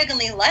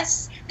significantly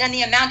less than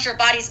the amount your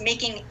body's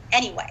making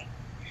anyway.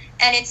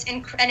 And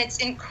it's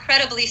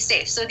incredibly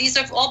safe. So these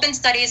have all been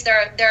studies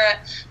that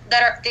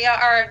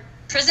are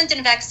present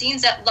in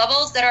vaccines at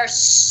levels that are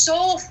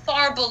so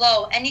far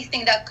below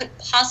anything that could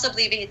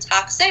possibly be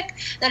toxic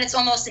that it's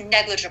almost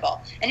negligible.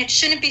 And it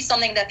shouldn't be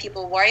something that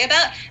people worry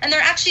about. And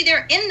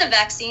they're in the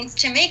vaccines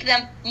to make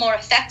them more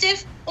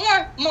effective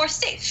or more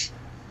safe.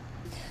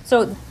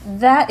 So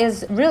that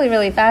is really,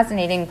 really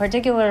fascinating,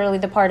 particularly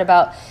the part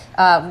about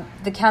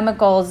the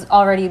chemicals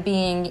already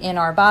being in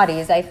our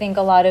bodies. I think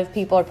a lot of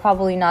people are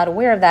probably not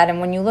aware of that. And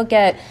when you look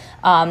at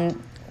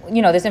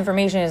this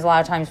information is a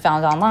lot of times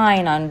found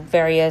online on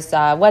various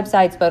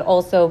websites, but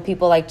also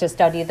people like to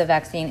study the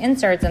vaccine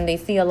inserts, and they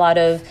see a lot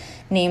of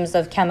names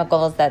of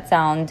chemicals that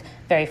sound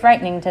very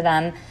frightening to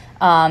them.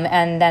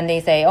 And then they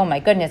say, oh my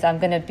goodness, I'm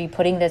going to be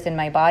putting this in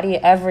my body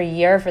every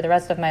year for the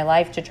rest of my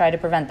life to try to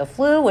prevent the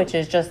flu, which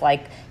is just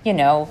like,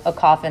 a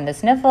cough and the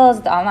sniffles.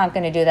 I'm not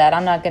going to do that.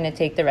 I'm not going to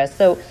take the risk.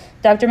 So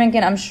Dr.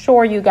 Minkin, I'm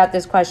sure you got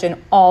this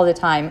question all the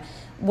time.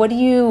 What do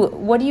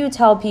you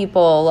tell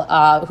people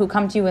who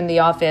come to you in the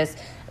office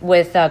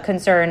with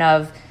concern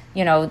of,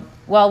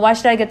 well, why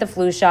should I get the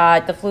flu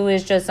shot? The flu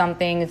is just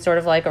something, it's sort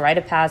of like a rite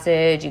of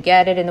passage. You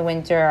get it in the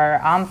winter.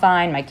 I'm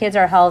fine. My kids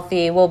are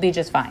healthy. We'll be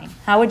just fine.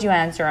 How would you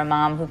answer a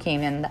mom who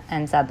came in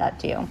and said that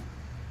to you?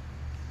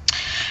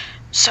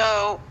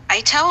 So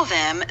I tell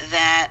them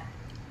that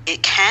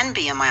it can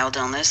be a mild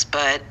illness,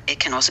 but it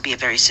can also be a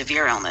very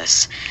severe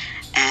illness.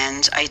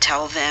 And I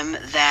tell them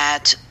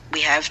that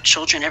we have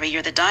children every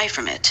year that die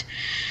from it.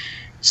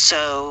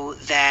 So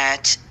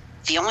that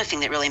the only thing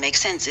that really makes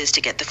sense is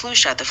to get the flu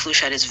shot. The flu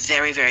shot is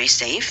very, very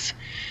safe.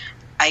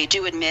 I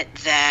do admit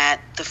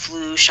that the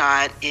flu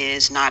shot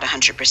is not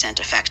 100%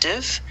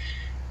 effective.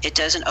 It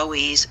doesn't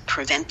always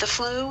prevent the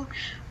flu,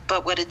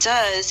 but what it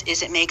does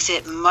is it makes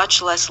it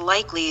much less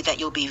likely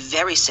that you'll be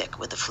very sick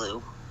with the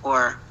flu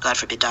or, God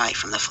forbid, die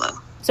from the flu.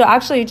 So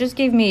actually, you just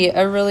gave me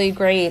a really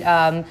great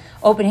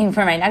opening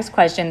for my next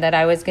question that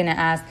I was going to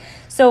ask.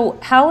 So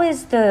how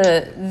is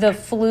the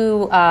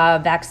flu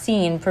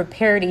vaccine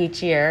prepared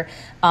each year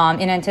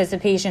in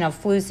anticipation of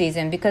flu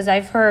season? Because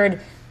I've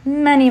heard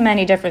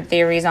many different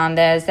theories on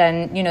this.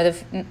 And,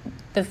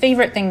 the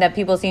favorite thing that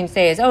people seem to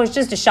say is, oh, it's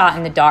just a shot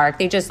in the dark.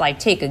 They just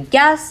take a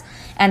guess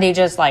and they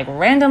just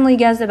randomly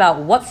guess about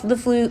what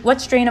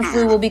strain of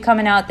flu will be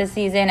coming out this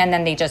season. And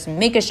then they just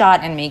make a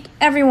shot and make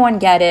everyone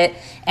get it.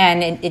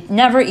 And it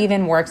never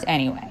even works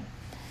anyway.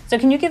 So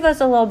can you give us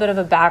a little bit of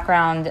a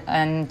background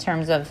in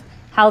terms of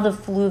how the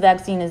flu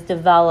vaccine is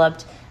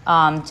developed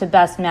to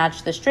best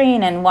match the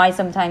strain and why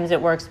sometimes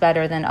it works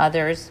better than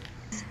others?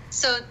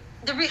 So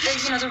the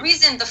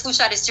reason the flu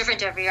shot is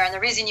different every year and the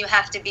reason you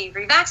have to be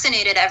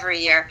revaccinated every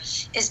year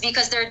is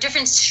because there are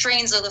different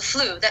strains of the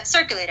flu that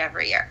circulate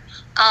every year.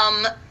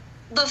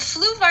 The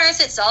flu virus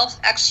itself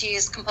actually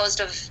is composed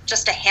of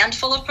just a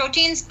handful of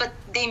proteins, but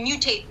they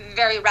mutate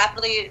very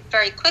rapidly,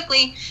 very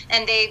quickly,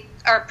 and they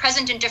are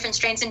present in different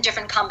strains in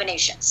different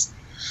combinations.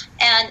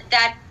 And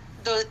that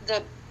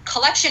the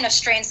collection of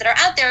strains that are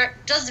out there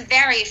does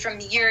vary from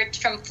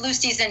flu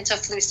season to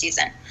flu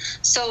season.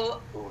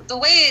 So the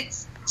way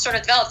it's sort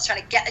of developed,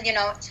 trying to get,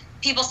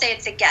 people say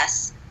it's a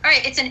guess. All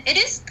right, it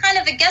is kind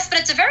of a guess, but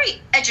it's a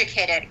very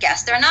educated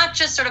guess. They're not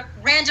just sort of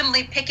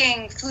randomly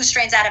picking flu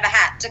strains out of a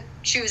hat to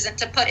choose and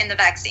to put in the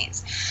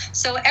vaccines.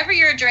 So every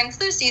year during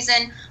flu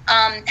season,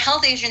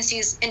 health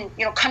agencies in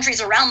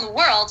countries around the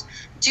world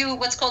do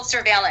what's called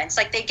surveillance.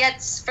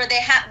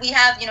 We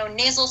have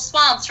nasal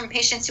swabs from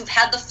patients who've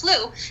had the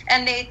flu,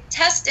 and they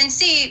test and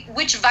see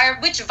which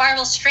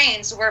viral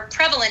strains were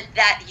prevalent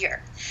that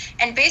year.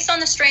 And based on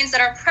the strains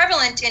that are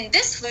prevalent in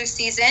this flu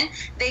season,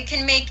 they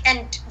can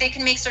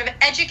make sort of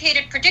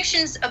educated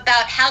predictions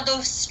about how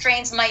those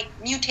strains might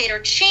mutate or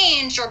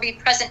change or be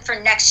present for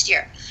next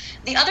year.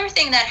 The other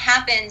thing that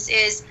happens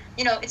is,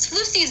 it's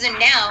flu season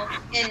now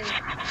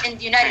in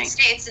the United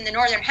States in the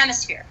Northern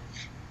Hemisphere,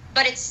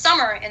 but it's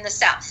summer in the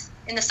South,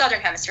 in the Southern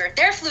Hemisphere.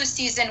 Their flu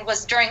season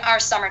was during our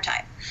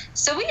summertime.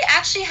 So we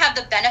actually have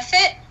the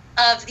benefit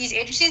of these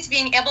agencies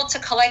being able to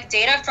collect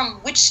data from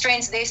which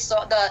strains the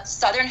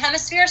Southern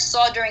Hemisphere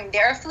saw during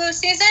their flu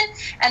season,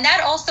 and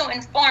that also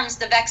informs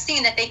the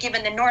vaccine that they give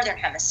in the Northern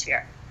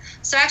Hemisphere.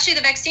 So actually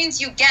the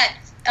vaccines you get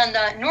on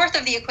the north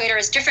of the equator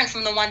is different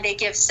from the one they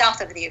give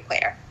south of the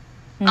equator.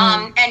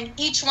 And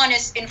each one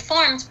is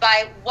informed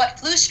by what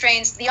flu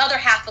strains the other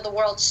half of the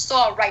world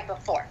saw right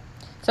before.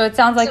 So it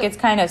sounds like it's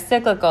kind of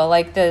cyclical,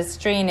 like the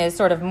strain is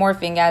sort of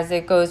morphing as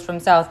it goes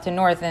from south to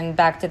north and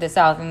back to the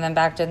south and then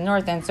back to the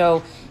north. And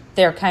so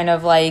they're kind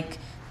of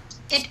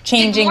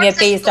changing it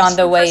based on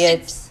the way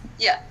it's...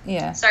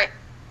 Yeah. Sorry.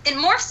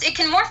 It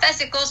can morph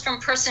as it goes from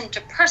person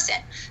to person.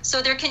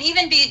 So there can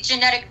even be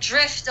genetic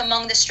drift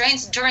among the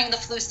strains during the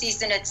flu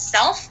season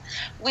itself,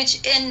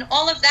 which in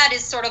all of that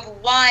is sort of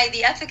why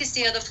the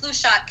efficacy of the flu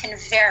shot can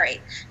vary,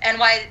 and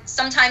why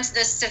sometimes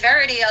the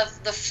severity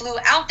of the flu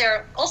out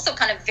there also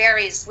kind of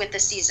varies with the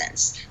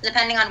seasons,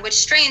 depending on which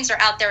strains are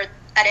out there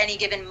at any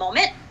given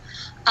moment.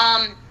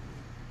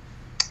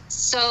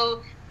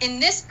 So in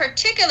this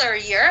particular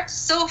year,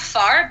 so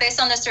far,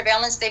 based on the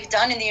surveillance they've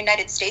done in the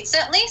United States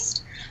at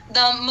least,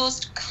 the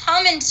most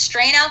common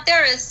strain out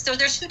there so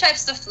there's two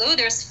types of flu.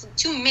 There's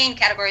two main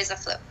categories of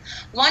flu.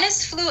 One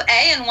is flu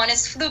A and one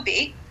is flu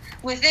B.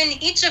 Within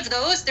each of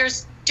those,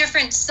 there's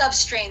different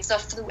substrains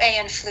of flu A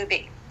and flu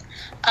B.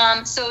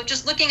 So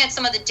just looking at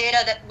some of the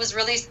data that was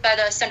released by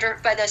the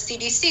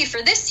CDC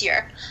for this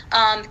year,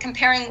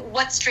 comparing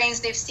what strains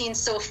they've seen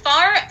so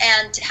far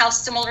and how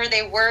similar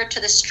they were to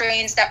the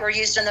strains that were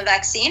used in the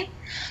vaccine.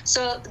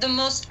 So the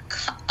most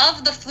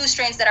of the flu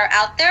strains that are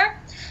out there,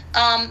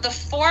 the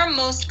four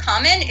most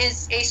common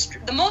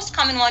the most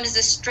common one is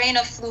a strain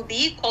of flu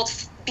B called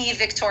B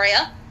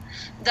Victoria.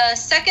 The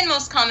second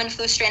most common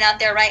flu strain out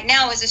there right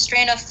now is a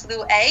strain of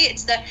flu A.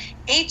 It's the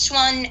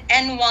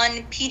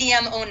H1N1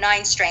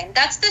 PDM09 strain.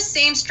 That's the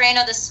same strain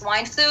of the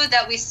swine flu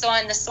that we saw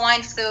in the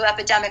swine flu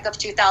epidemic of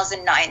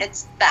 2009.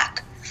 It's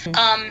back.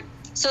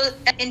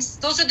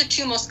 Those are the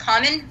two most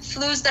common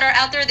flus that are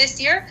out there this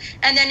year.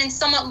 And then in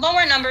somewhat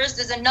lower numbers,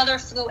 there's another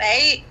flu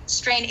A,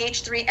 strain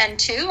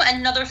H3N2, and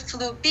another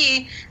flu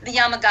B, the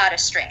Yamagata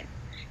strain.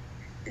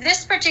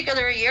 This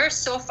particular year,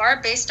 so far,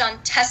 based on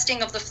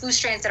testing of the flu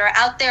strains that are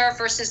out there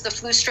versus the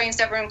flu strains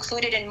that were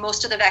included in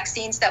most of the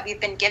vaccines that we've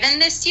been given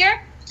this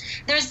year,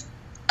 there's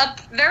a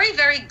very,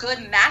 very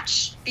good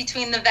match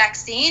between the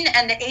vaccine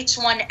and the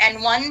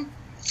H1N1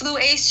 flu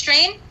A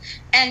strain,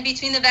 and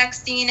between the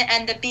vaccine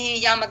and the B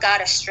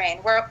Yamagata strain,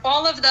 where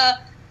all of the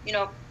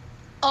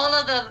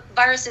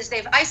viruses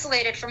they've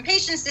isolated from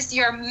patients this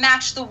year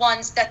match the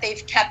ones that they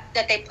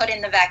put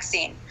in the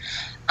vaccine.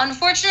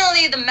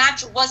 Unfortunately, the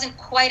match wasn't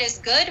quite as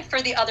good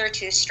for the other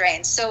two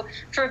strains. So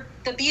for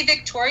the B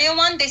Victoria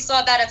one, they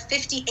saw about a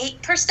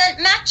 58%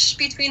 match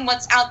between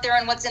what's out there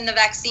and what's in the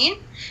vaccine.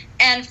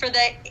 And for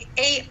the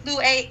flu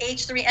A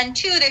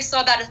H3N2, they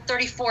saw about a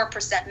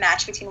 34%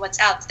 match between what's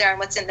out there and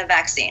what's in the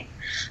vaccine.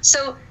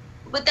 So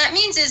what that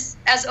means is,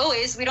 as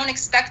always, we don't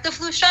expect the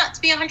flu shot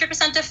to be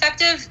 100%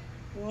 effective.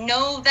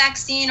 No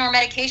vaccine or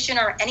medication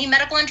or any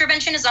medical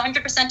intervention is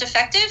 100%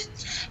 effective,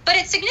 but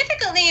it's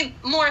significantly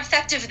more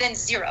effective than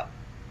zero.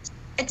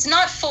 It's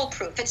not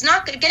foolproof. It's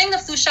not getting the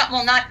flu shot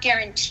will not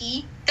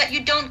guarantee that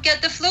you don't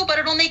get the flu, but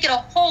it'll make it a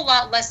whole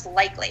lot less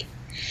likely.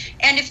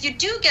 And if you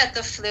do get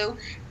the flu,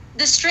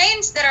 the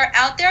strains that are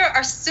out there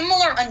are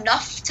similar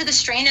enough to the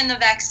strain in the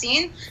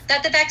vaccine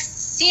that the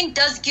vaccine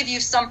does give you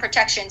some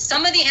protection.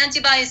 Some of the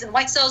antibodies and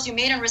white cells you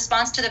made in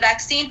response to the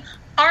vaccine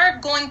are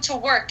going to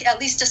work, at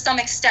least to some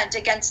extent,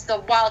 against the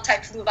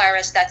wild-type flu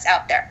virus that's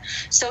out there.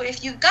 So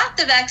if you got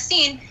the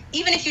vaccine,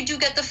 even if you do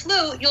get the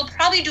flu, you'll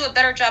probably do a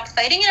better job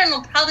fighting it, and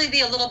it'll probably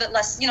be a little bit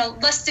less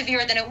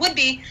severe than it would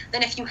be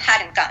than if you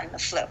hadn't gotten the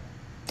flu.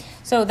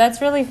 So that's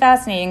really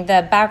fascinating,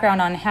 the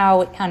background on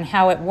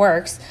how it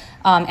works.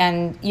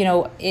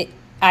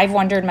 I've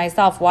wondered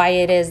myself why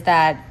it is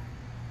that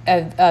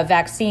a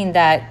vaccine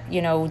that,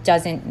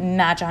 doesn't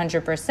match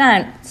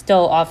 100%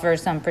 still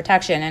offers some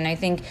protection. And I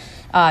think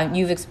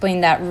you've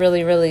explained that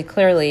really, really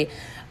clearly.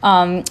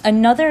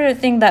 Another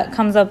thing that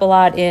comes up a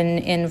lot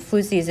in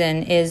flu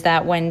season is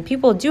that when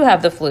people do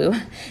have the flu,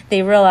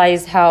 they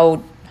realize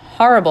how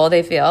horrible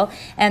they feel,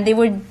 and they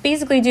would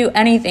basically do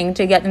anything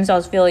to get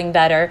themselves feeling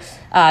better,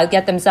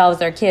 get themselves,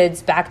 their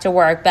kids back to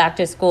work, back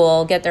to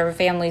school, get their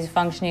families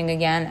functioning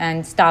again,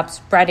 and stop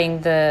spreading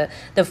the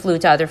flu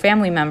to other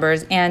family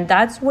members. And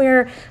that's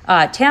where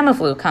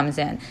Tamiflu comes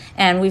in.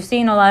 And we've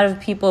seen a lot of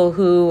people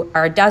who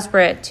are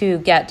desperate to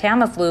get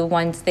Tamiflu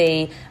once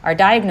they are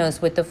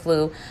diagnosed with the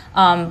flu.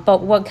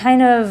 But what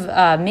kind of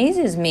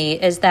amazes me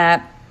is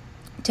that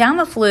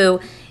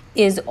Tamiflu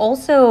is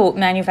also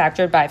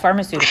manufactured by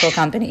pharmaceutical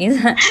companies,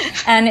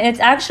 and it's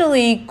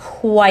actually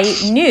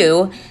quite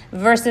new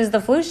versus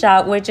the flu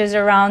shot, which is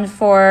around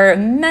for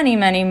many,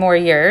 many more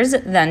years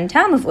than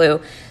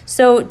Tamiflu.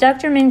 So,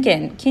 Dr.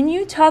 Minkin, can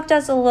you talk to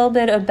us a little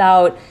bit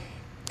about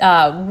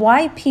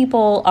why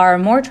people are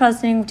more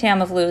trusting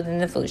Tamiflu than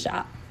the flu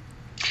shot?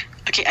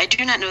 Okay, I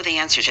do not know the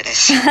answer to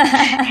this.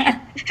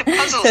 It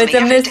puzzles me. So it's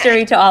a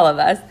mystery to all of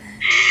us.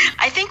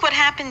 I think what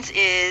happens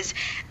is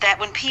that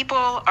when people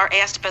are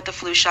asked about the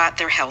flu shot,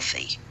 they're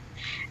healthy.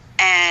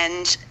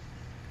 And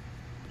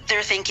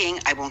they're thinking,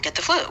 I won't get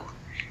the flu.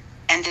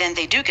 And then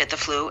they do get the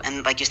flu,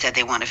 and like you said,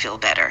 they want to feel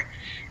better.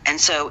 And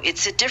so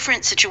it's a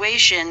different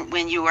situation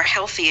when you are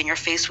healthy and you're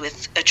faced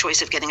with a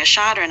choice of getting a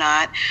shot or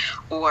not,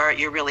 or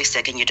you're really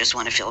sick and you just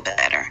want to feel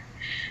better.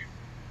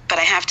 But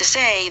I have to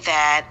say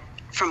that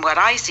from what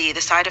I see,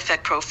 the side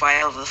effect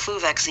profile of the flu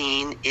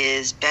vaccine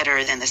is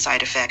better than the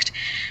side effect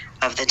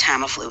of the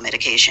Tamiflu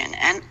medication.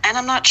 And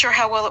I'm not sure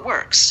how well it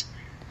works.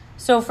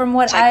 So from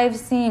what I've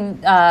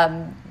seen,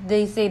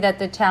 they say that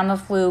the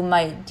Tamiflu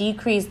might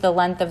decrease the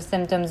length of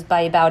symptoms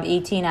by about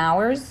 18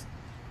 hours.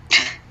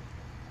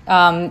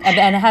 And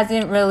it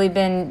hasn't really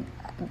been,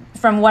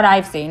 from what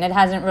I've seen, it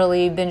hasn't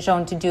really been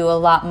shown to do a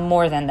lot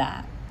more than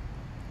that.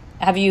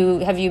 Have you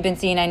been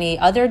seeing any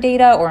other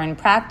data, or in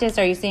practice,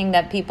 are you seeing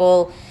that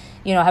people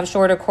have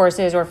shorter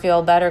courses or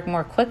feel better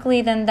more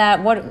quickly than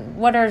that?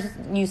 What are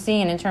you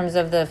seeing in terms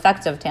of the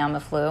effects of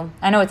Tamiflu?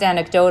 I know it's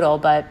anecdotal,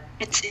 but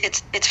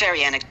it's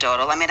very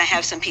anecdotal. I mean, I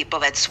have some people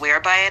that swear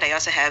by it. I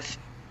also have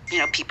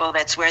people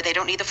that swear they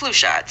don't need the flu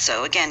shot.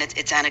 So again,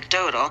 it's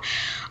anecdotal.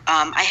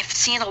 I have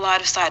seen a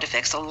lot of side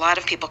effects. A lot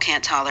of people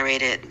can't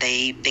tolerate it.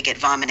 They get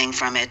vomiting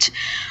from it,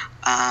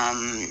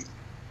 and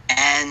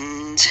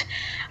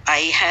I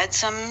had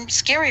some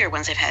scarier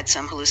ones. I've had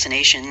some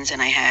hallucinations,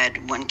 and I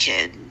had one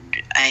kid.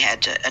 I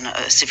had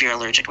a severe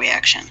allergic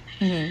reaction,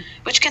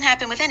 which can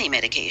happen with any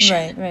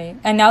medication. Right.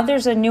 And now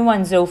there's a new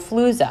one,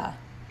 Xofluza.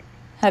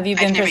 Have you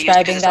been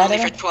prescribing that? It's only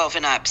for 12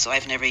 and up, so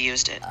I've never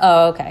used it.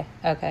 Oh,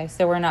 okay.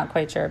 So we're not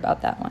quite sure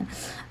about that one.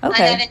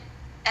 Okay.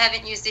 I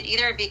haven't used it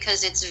either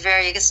because it's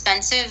very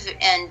expensive,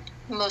 and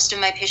most of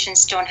my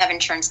patients don't have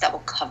insurance that will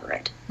cover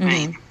it.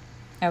 Mm-hmm.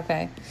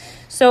 Okay.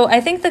 So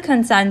I think the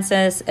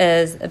consensus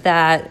is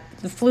that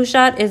the flu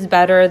shot is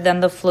better than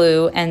the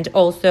flu and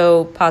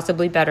also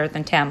possibly better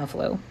than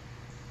Tamiflu.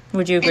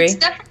 Would you agree?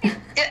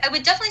 I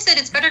would definitely say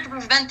it's better to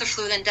prevent the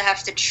flu than to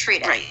have to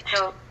treat it. Right.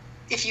 So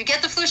if you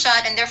get the flu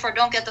shot and therefore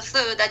don't get the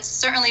flu, that's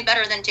certainly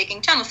better than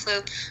taking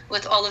Tamiflu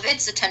with all of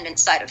its attendant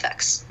side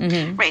effects.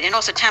 Mm-hmm. Right, and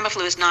also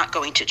Tamiflu is not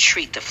going to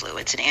treat the flu.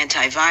 It's an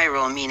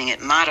antiviral, meaning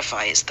it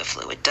modifies the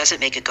flu. It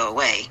doesn't make it go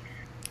away.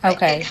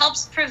 Okay. It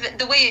helps prevent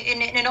the way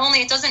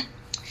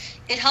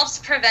it helps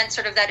prevent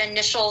sort of that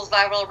initial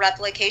viral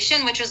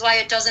replication, which is why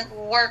it doesn't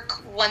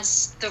work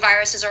once the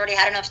virus has already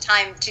had enough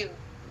time to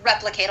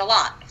replicate a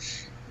lot.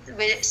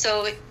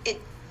 So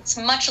it's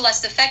much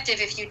less effective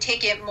if you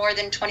take it more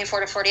than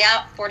 24 to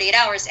 48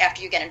 hours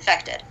after you get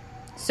infected.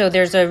 So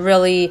there's a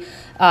really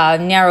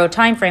narrow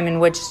time frame in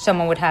which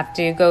someone would have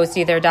to go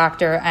see their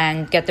doctor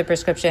and get the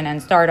prescription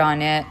and start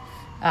on it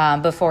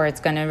before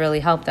it's going to really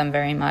help them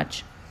very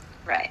much.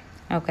 Right.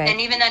 Okay. And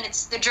even then,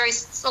 the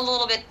jury's a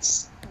little bit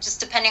just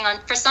depending on,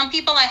 for some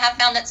people, I have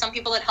found that some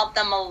people it helped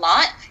them a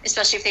lot,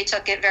 especially if they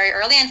took it very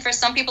early. And for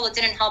some people, it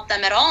didn't help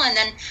them at all. And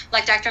then,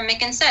 like Dr.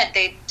 Minkin said,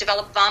 they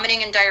develop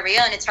vomiting and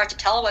diarrhea, and it's hard to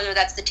tell whether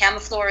that's the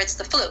Tamiflu or it's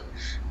the flu.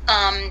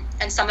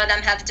 And some of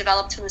them have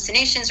developed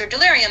hallucinations or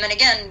delirium. And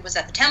again, was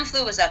that the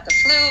Tamiflu? Was that the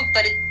flu?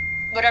 But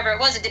whatever it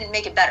was, it didn't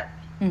make it better.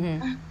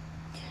 Mm-hmm.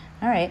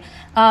 All right.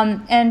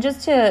 And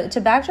just to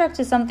backtrack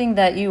to something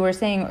that you were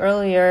saying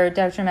earlier,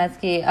 Dr.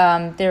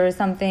 Nemetski, there was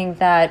something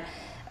that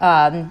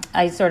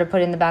I sort of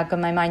put in the back of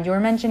my mind. You were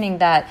mentioning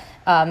that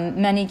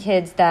many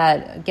kids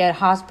that get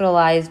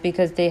hospitalized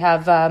because they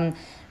have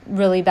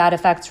really bad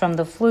effects from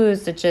the flu,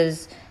 such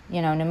as,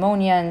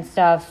 pneumonia and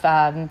stuff,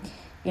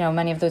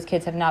 many of those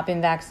kids have not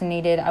been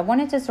vaccinated. I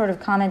wanted to sort of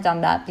comment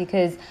on that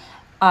because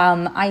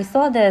I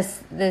saw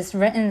this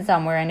written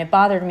somewhere and it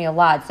bothered me a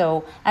lot.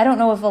 So I don't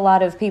know if a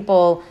lot of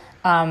people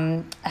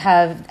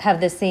have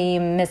the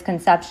same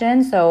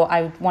misconception, so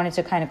I wanted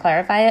to kind of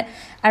clarify it.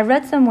 I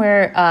read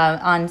somewhere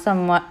on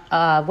some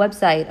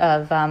website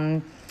of,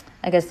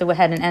 I guess it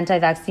had an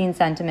anti-vaccine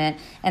sentiment,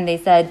 and they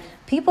said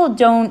people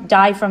don't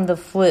die from the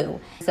flu.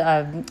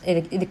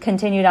 It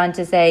continued on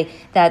to say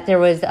that there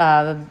was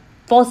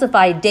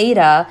falsified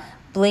data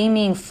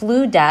blaming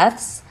flu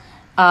deaths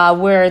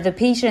where the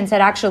patients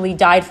had actually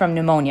died from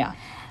pneumonia.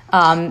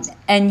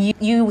 And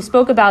you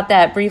spoke about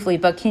that briefly,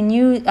 but can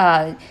you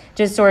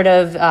just sort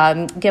of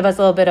give us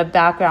a little bit of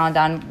background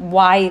on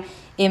why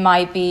it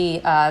might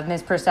be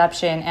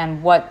misperception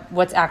and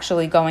what's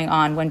actually going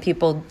on when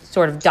people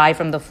sort of die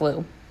from the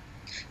flu?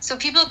 So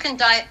people can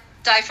die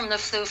from the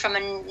flu from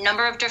a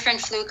number of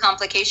different flu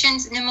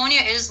complications.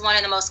 Pneumonia is one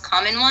of the most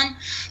common one.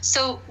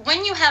 So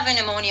when you have a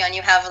pneumonia and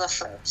you have the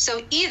flu,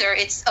 so either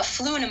it's a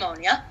flu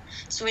pneumonia,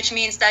 so which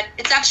means that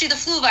it's actually the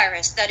flu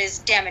virus that is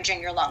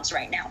damaging your lungs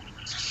right now.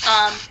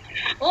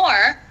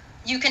 Or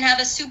you can have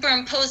a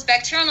superimposed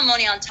bacterial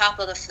pneumonia on top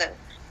of the flu.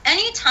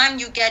 Anytime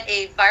you get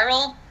a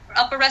viral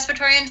upper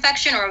respiratory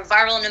infection or a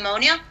viral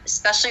pneumonia,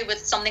 especially with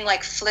something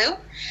like flu,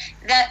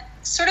 that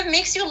sort of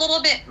makes you a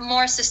little bit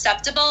more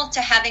susceptible to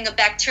having a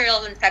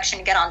bacterial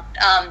infection get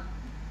on,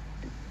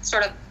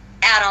 sort of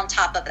add on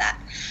top of that.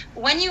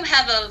 When you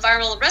have a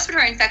viral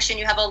respiratory infection,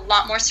 you have a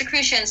lot more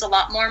secretions, a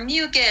lot more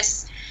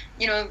mucus.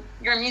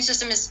 Your immune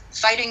system is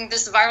fighting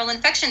this viral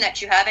infection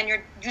that you have, and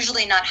you're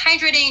usually not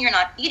hydrating, you're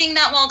not eating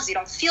that well because you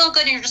don't feel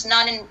good, and you're just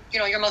not in,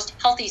 your most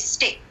healthy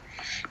state.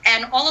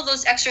 And all of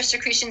those extra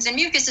secretions and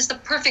mucus is the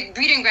perfect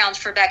breeding ground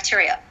for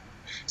bacteria.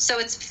 So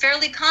it's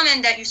fairly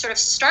common that you sort of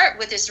start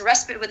with this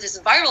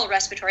viral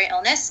respiratory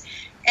illness.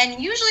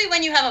 And usually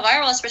when you have a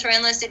viral respiratory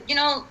illness, it,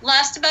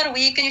 lasts about a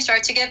week and you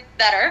start to get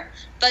better.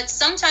 But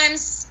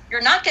sometimes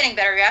you're not getting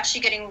better, you're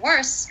actually getting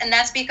worse. And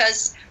that's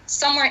because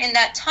somewhere in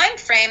that time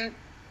frame,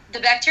 the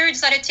bacteria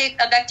decided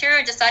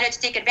to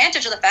take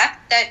advantage of the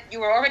fact that you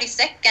were already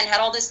sick and had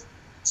all this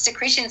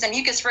secretions and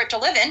mucus for it to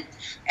live in,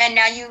 and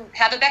now you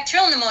have a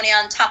bacterial pneumonia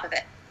on top of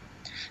it.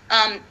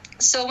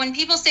 So when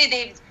people say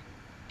they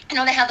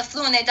had the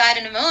flu and they died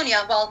of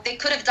pneumonia, well, they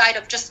could have died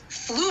of just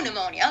flu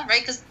pneumonia,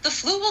 right? Because the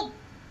flu will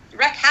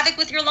wreak havoc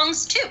with your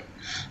lungs too.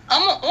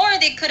 Or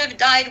they could have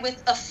died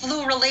with a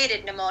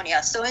flu-related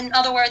pneumonia. So in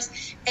other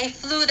words, a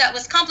flu that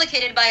was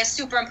complicated by a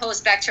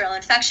superimposed bacterial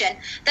infection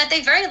that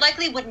they very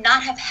likely would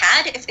not have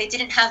had if they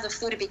didn't have the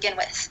flu to begin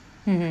with.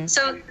 Mm-hmm.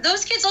 So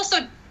those kids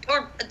also,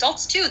 or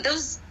adults too,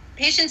 those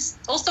patients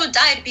also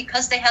died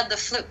because they had the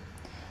flu.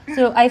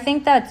 So I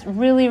think that's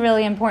really,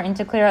 really important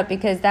to clear up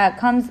because that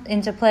comes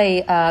into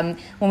play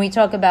when we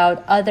talk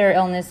about other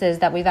illnesses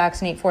that we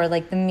vaccinate for,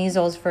 like the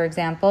measles, for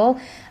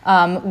example,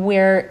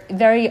 where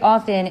very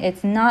often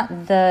it's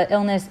not the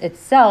illness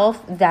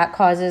itself that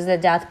causes the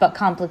death, but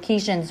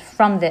complications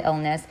from the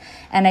illness.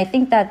 And I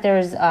think that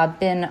there's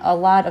been a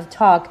lot of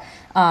talk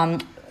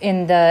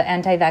in the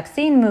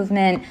anti-vaccine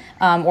movement,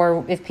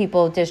 or if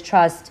people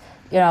distrust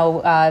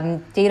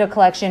data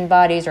collection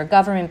bodies or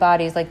government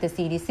bodies like the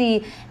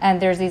CDC,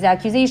 and there's these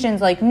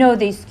accusations like, no,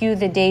 they skew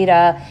the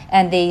data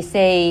and they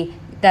say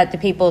that the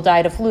people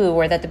died of flu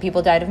or that the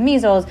people died of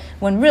measles,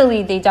 when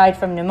really they died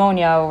from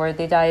pneumonia or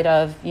they died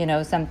of,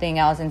 something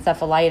else,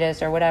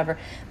 encephalitis or whatever.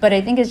 But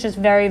I think it's just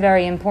very,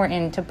 very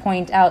important to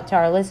point out to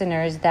our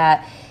listeners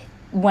that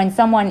when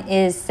someone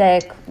is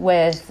sick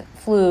with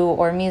flu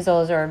or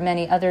measles or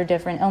many other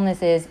different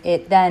illnesses,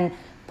 it then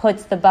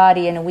puts the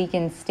body in a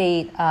weakened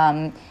state,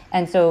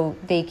 and so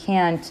they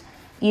can't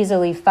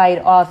easily fight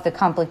off the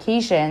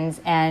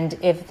complications. And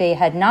if they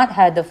had not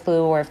had the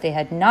flu or if they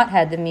had not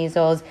had the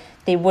measles,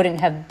 they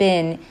wouldn't have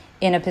been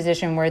in a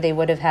position where they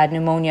would have had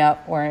pneumonia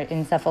or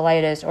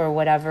encephalitis or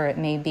whatever it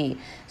may be.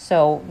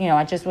 So,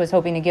 I just was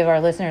hoping to give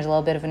our listeners a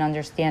little bit of an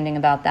understanding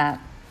about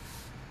that.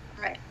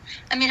 Right.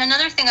 I mean,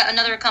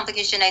 another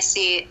complication I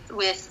see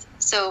with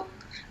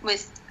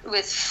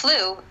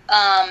flu,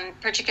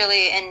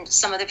 particularly in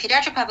some of the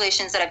pediatric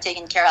populations that I've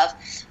taken care of,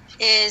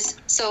 is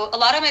so a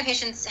lot of my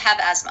patients have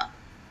asthma.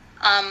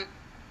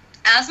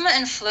 Asthma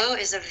and flu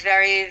is a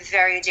very,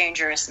 very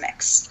dangerous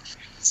mix.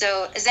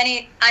 So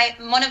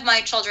one of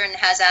my children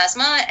has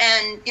asthma,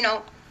 and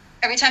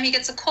every time he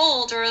gets a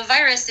cold or a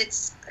virus,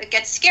 it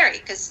gets scary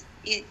because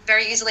he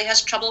very easily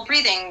has trouble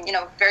breathing.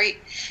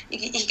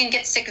 He can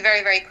get sick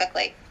very, very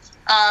quickly.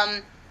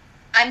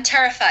 I'm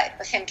terrified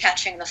of him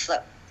catching the flu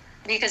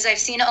because I've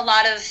seen a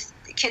lot of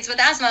kids with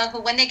asthma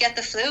who, when they get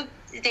the flu,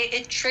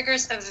 it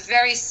triggers a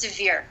very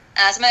severe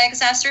asthma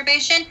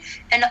exacerbation,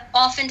 and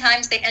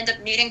oftentimes they end up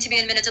needing to be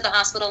admitted to the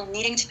hospital,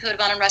 needing to put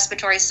on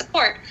respiratory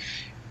support,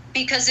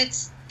 because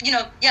it's,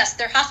 yes,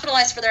 they're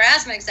hospitalized for their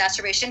asthma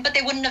exacerbation, but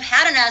they wouldn't have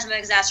had an asthma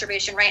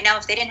exacerbation right now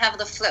if they didn't have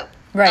the flu.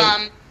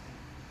 Right.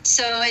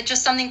 So it's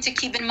just something to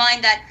keep in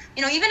mind that,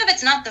 even if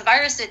it's not the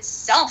virus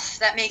itself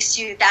that makes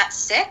you that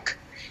sick,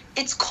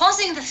 it's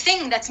causing the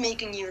thing that's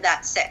making you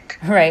that sick.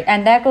 Right.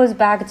 And that goes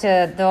back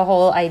to the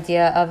whole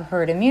idea of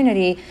herd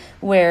immunity,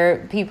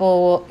 where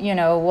people,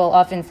 will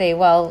often say,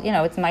 well,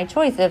 it's my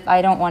choice if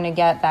I don't want to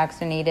get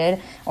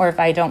vaccinated or if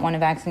I don't want to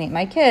vaccinate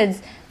my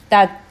kids.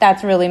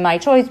 That's really my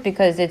choice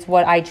because it's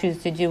what I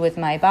choose to do with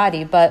my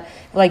body. But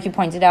like you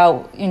pointed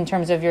out, in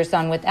terms of your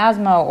son with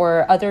asthma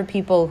or other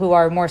people who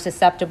are more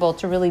susceptible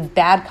to really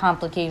bad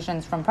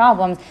complications from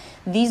problems,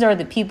 these are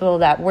the people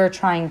that we're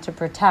trying to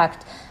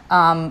protect.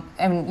 And,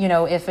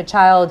 if a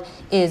child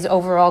is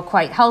overall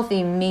quite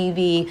healthy,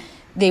 maybe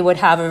they would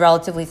have a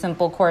relatively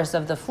simple course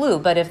of the flu.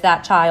 But if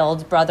that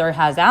child's brother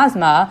has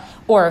asthma,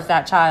 or if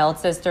that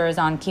child's sister is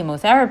on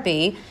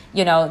chemotherapy,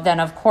 then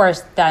of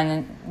course,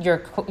 then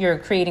you're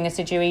creating a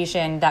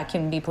situation that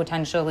can be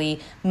potentially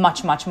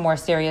much, much more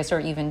serious or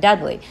even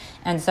deadly.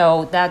 And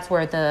so that's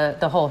where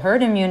the whole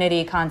herd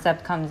immunity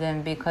concept comes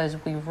in, because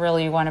we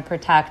really want to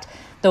protect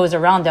those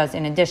around us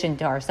in addition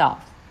to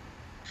ourselves.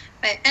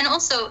 Right. And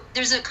also,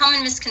 there's a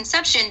common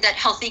misconception that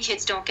healthy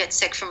kids don't get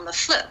sick from the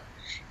flu.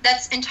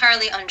 That's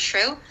entirely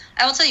untrue.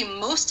 I will tell you,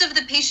 most of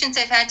the patients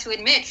I've had to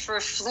admit for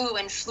flu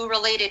and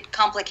flu-related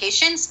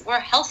complications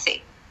were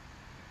healthy.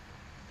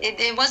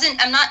 It wasn't.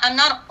 I'm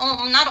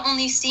not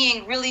only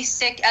seeing really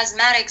sick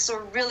asthmatics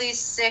or really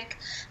sick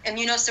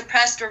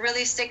immunosuppressed or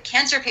really sick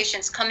cancer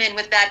patients come in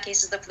with bad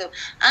cases of the flu.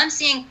 I'm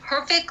seeing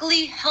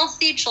perfectly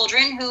healthy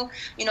children who,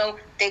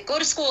 they go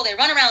to school, they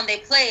run around, they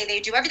play,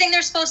 they do everything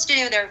they're supposed to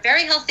do. They're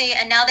very healthy,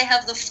 and now they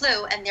have the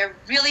flu and they're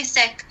really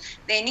sick.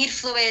 They need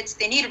fluids,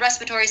 they need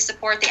respiratory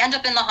support. They end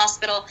up in the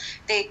hospital.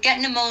 They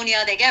get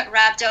pneumonia, they get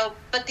rhabdo,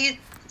 but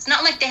it's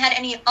not like they had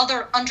any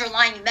other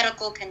underlying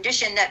medical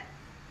condition that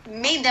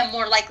made them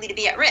more likely to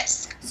be at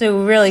risk. So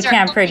we really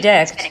can't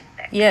predict.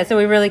 Yeah, so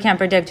we really can't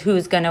predict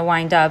who's going to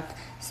wind up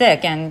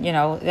sick. And,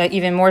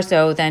 even more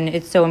so, then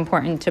it's so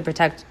important to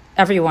protect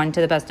everyone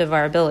to the best of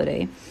our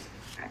ability.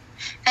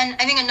 And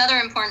I think another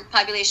important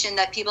population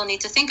that people need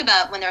to think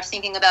about when they're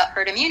thinking about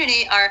herd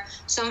immunity are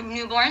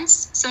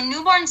newborns. So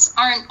newborns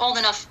aren't old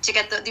enough to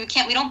get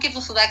we don't give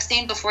the flu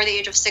vaccine before the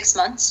age of 6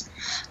 months.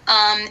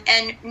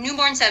 And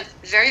newborns have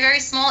very, very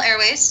small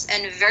airways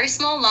and very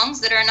small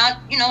lungs that are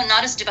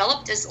not as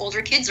developed as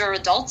older kids or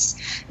adults.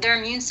 Their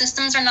immune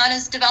systems are not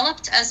as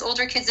developed as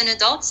older kids and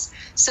adults.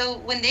 So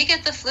when they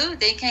get the flu,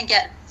 they can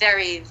get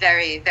very,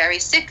 very, very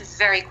sick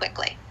very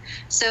quickly.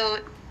 So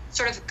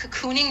sort of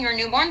cocooning your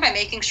newborn by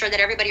making sure that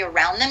everybody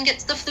around them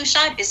gets the flu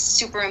shot is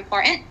super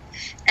important.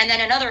 And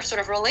then another sort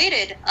of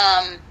related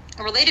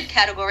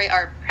category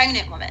are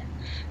pregnant women.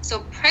 So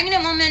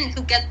pregnant women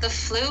who get the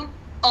flu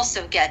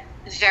also get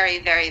very,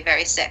 very,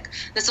 very sick.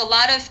 There's a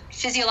lot of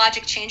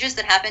physiologic changes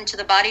that happen to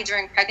the body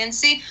during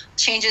pregnancy,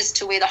 changes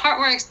to the way the heart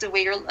works, the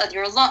way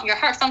your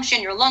heart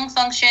function, your lung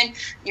function,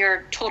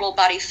 your total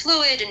body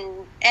fluid,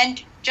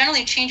 and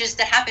generally changes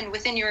that happen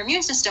within your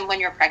immune system when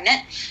you're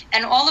pregnant.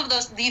 And all of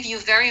those leave you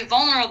very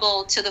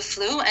vulnerable to the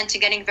flu and to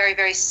getting very,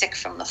 very sick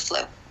from the flu.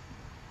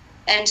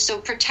 And so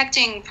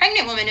protecting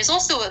pregnant women is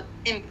also an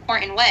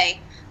important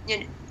way,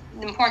 the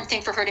important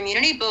thing for herd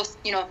immunity, both,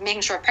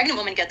 making sure pregnant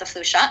women get the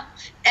flu shot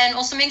and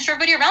also making sure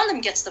everybody around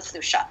them gets the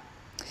flu shot.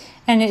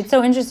 And it's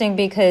so interesting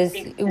because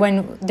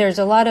when there's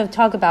a lot of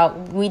talk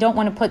about we don't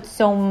want to put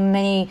so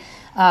many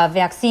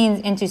vaccines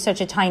into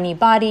such a tiny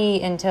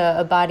body, into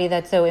a body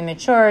that's so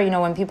immature.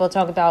 When people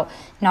talk about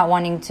not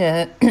wanting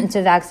to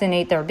to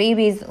vaccinate their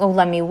babies,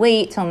 let me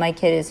wait till my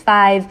kid is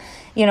 5.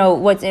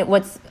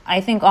 What's I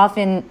think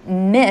often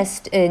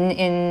missed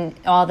in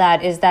all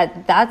that is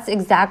that that's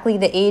exactly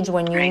the age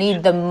when you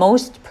need the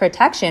most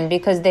protection,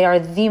 because they are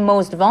the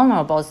most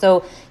vulnerable.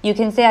 So you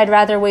can say, I'd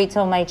rather wait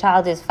till my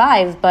child is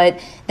 5, but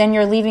then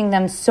you're leaving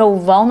them so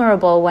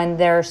vulnerable when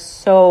they're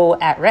so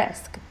at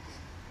risk.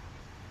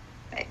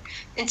 Right.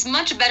 It's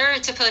much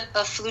better to put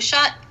a flu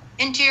shot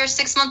into your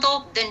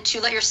 6-month-old than to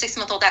let your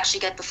 6-month-old actually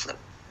get the flu.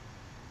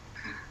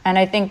 And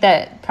I think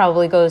that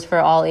probably goes for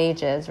all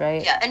ages,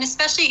 right? Yeah, and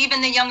especially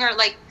even the younger,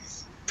 like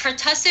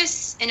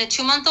pertussis in a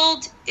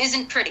 2-month-old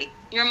isn't pretty.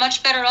 You're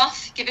much better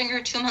off giving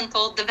your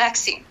 2-month-old the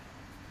vaccine.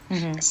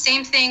 Mm-hmm.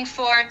 Same thing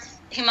for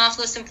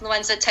Haemophilus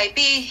influenza type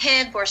B,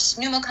 Hib, or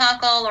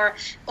pneumococcal, or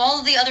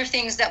all the other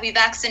things that we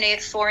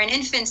vaccinate for in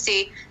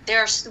infancy.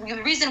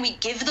 The reason we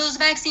give those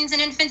vaccines in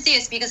infancy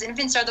is because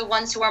infants are the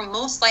ones who are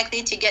most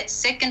likely to get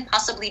sick and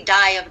possibly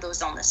die of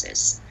those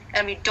illnesses.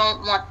 And we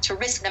don't want to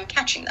risk them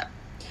catching them.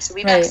 So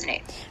we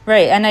vaccinate.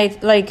 Right. And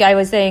I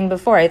was saying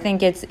before, I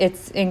think it's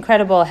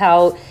incredible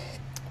how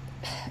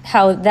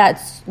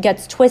that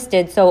gets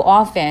twisted so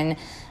often,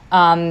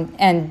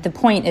 and the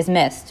point is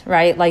missed,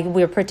 right? Like,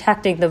 we're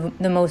protecting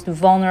the most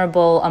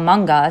vulnerable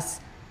among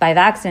us by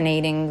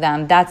vaccinating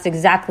them. That's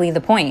exactly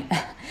the point.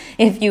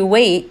 If you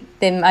wait,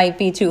 it might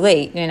be too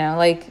late,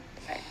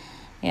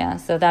 Yeah,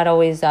 so that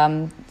always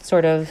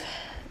sort of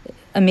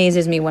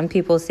amazes me when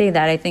people say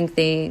that. I think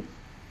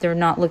they're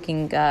not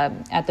looking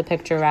at the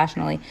picture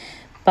rationally.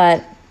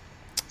 But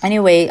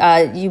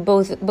anyway, you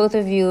both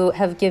of you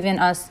have given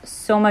us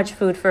so much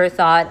food for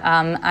thought.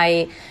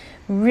 I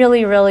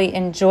really, really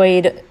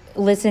enjoyed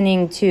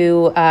listening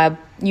to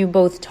you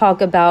both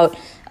talk about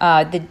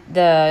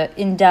the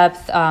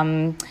in-depth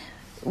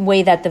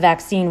way that the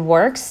vaccine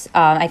works.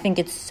 I think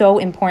it's so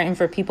important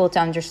for people to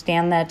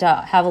understand that,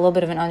 have a little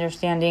bit of an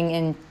understanding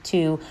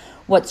into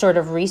what sort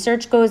of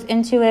research goes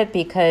into it,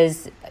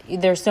 because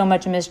there's so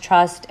much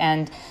mistrust.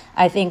 And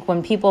I think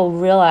when people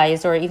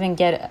realize, or even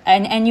get,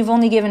 and you've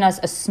only given us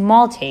a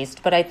small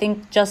taste, but I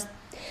think just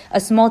a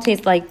small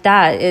taste like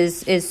that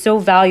is so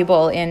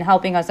valuable in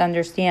helping us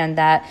understand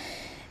that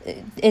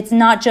it's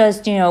not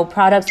just,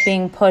 products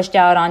being pushed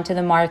out onto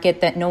the market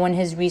that no one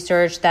has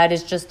researched, that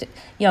is just,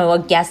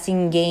 a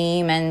guessing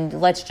game, and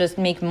let's just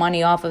make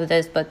money off of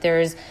this. But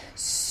there's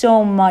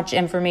so much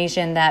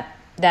information that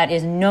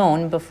is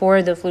known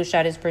before the flu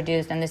shot is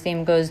produced. And the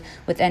same goes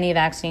with any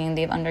vaccine.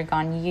 They've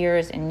undergone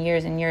years and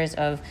years and years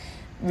of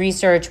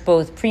research,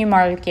 both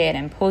pre-market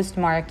and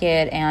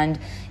post-market. And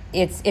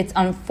it's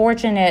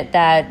unfortunate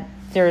that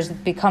there's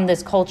become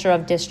this culture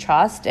of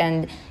distrust.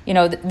 And,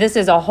 this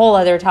is a whole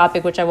other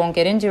topic, which I won't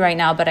get into right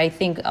now, but I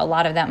think a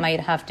lot of that might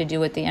have to do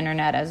with the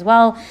internet as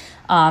well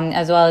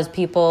as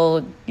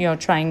people,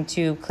 trying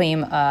to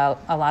claim a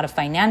lot of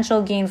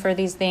financial gain for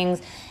these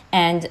things.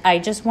 And I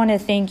just want to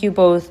thank you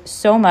both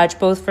so much,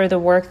 both for the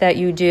work that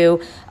you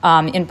do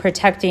in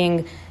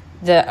protecting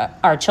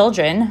our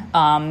children,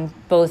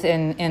 both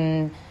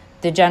in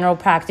the general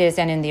practice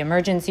and in the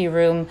emergency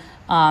room.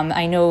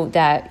 I know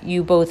that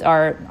you both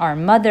are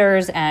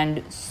mothers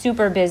and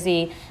super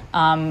busy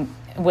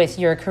with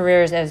your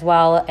careers as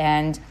well,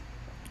 and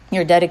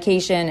your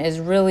dedication is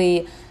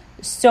really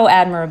so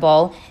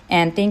admirable.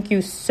 And thank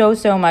you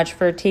so much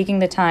for taking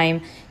the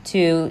time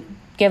to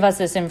give us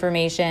this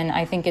information.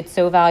 I think it's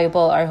so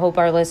valuable. I hope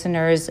our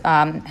listeners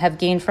have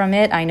gained from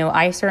it. I know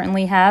I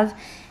certainly have.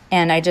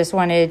 And I just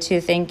wanted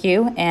to thank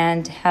you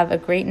and have a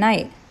great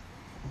night.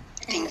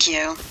 Thank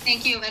you.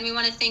 Thank you. And we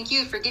want to thank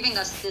you for giving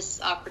us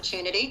this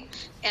opportunity,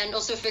 and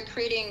also for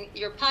creating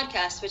your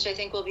podcast, which I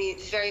think will be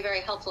very,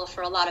 very helpful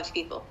for a lot of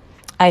people.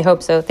 I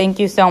hope so. Thank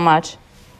you so much.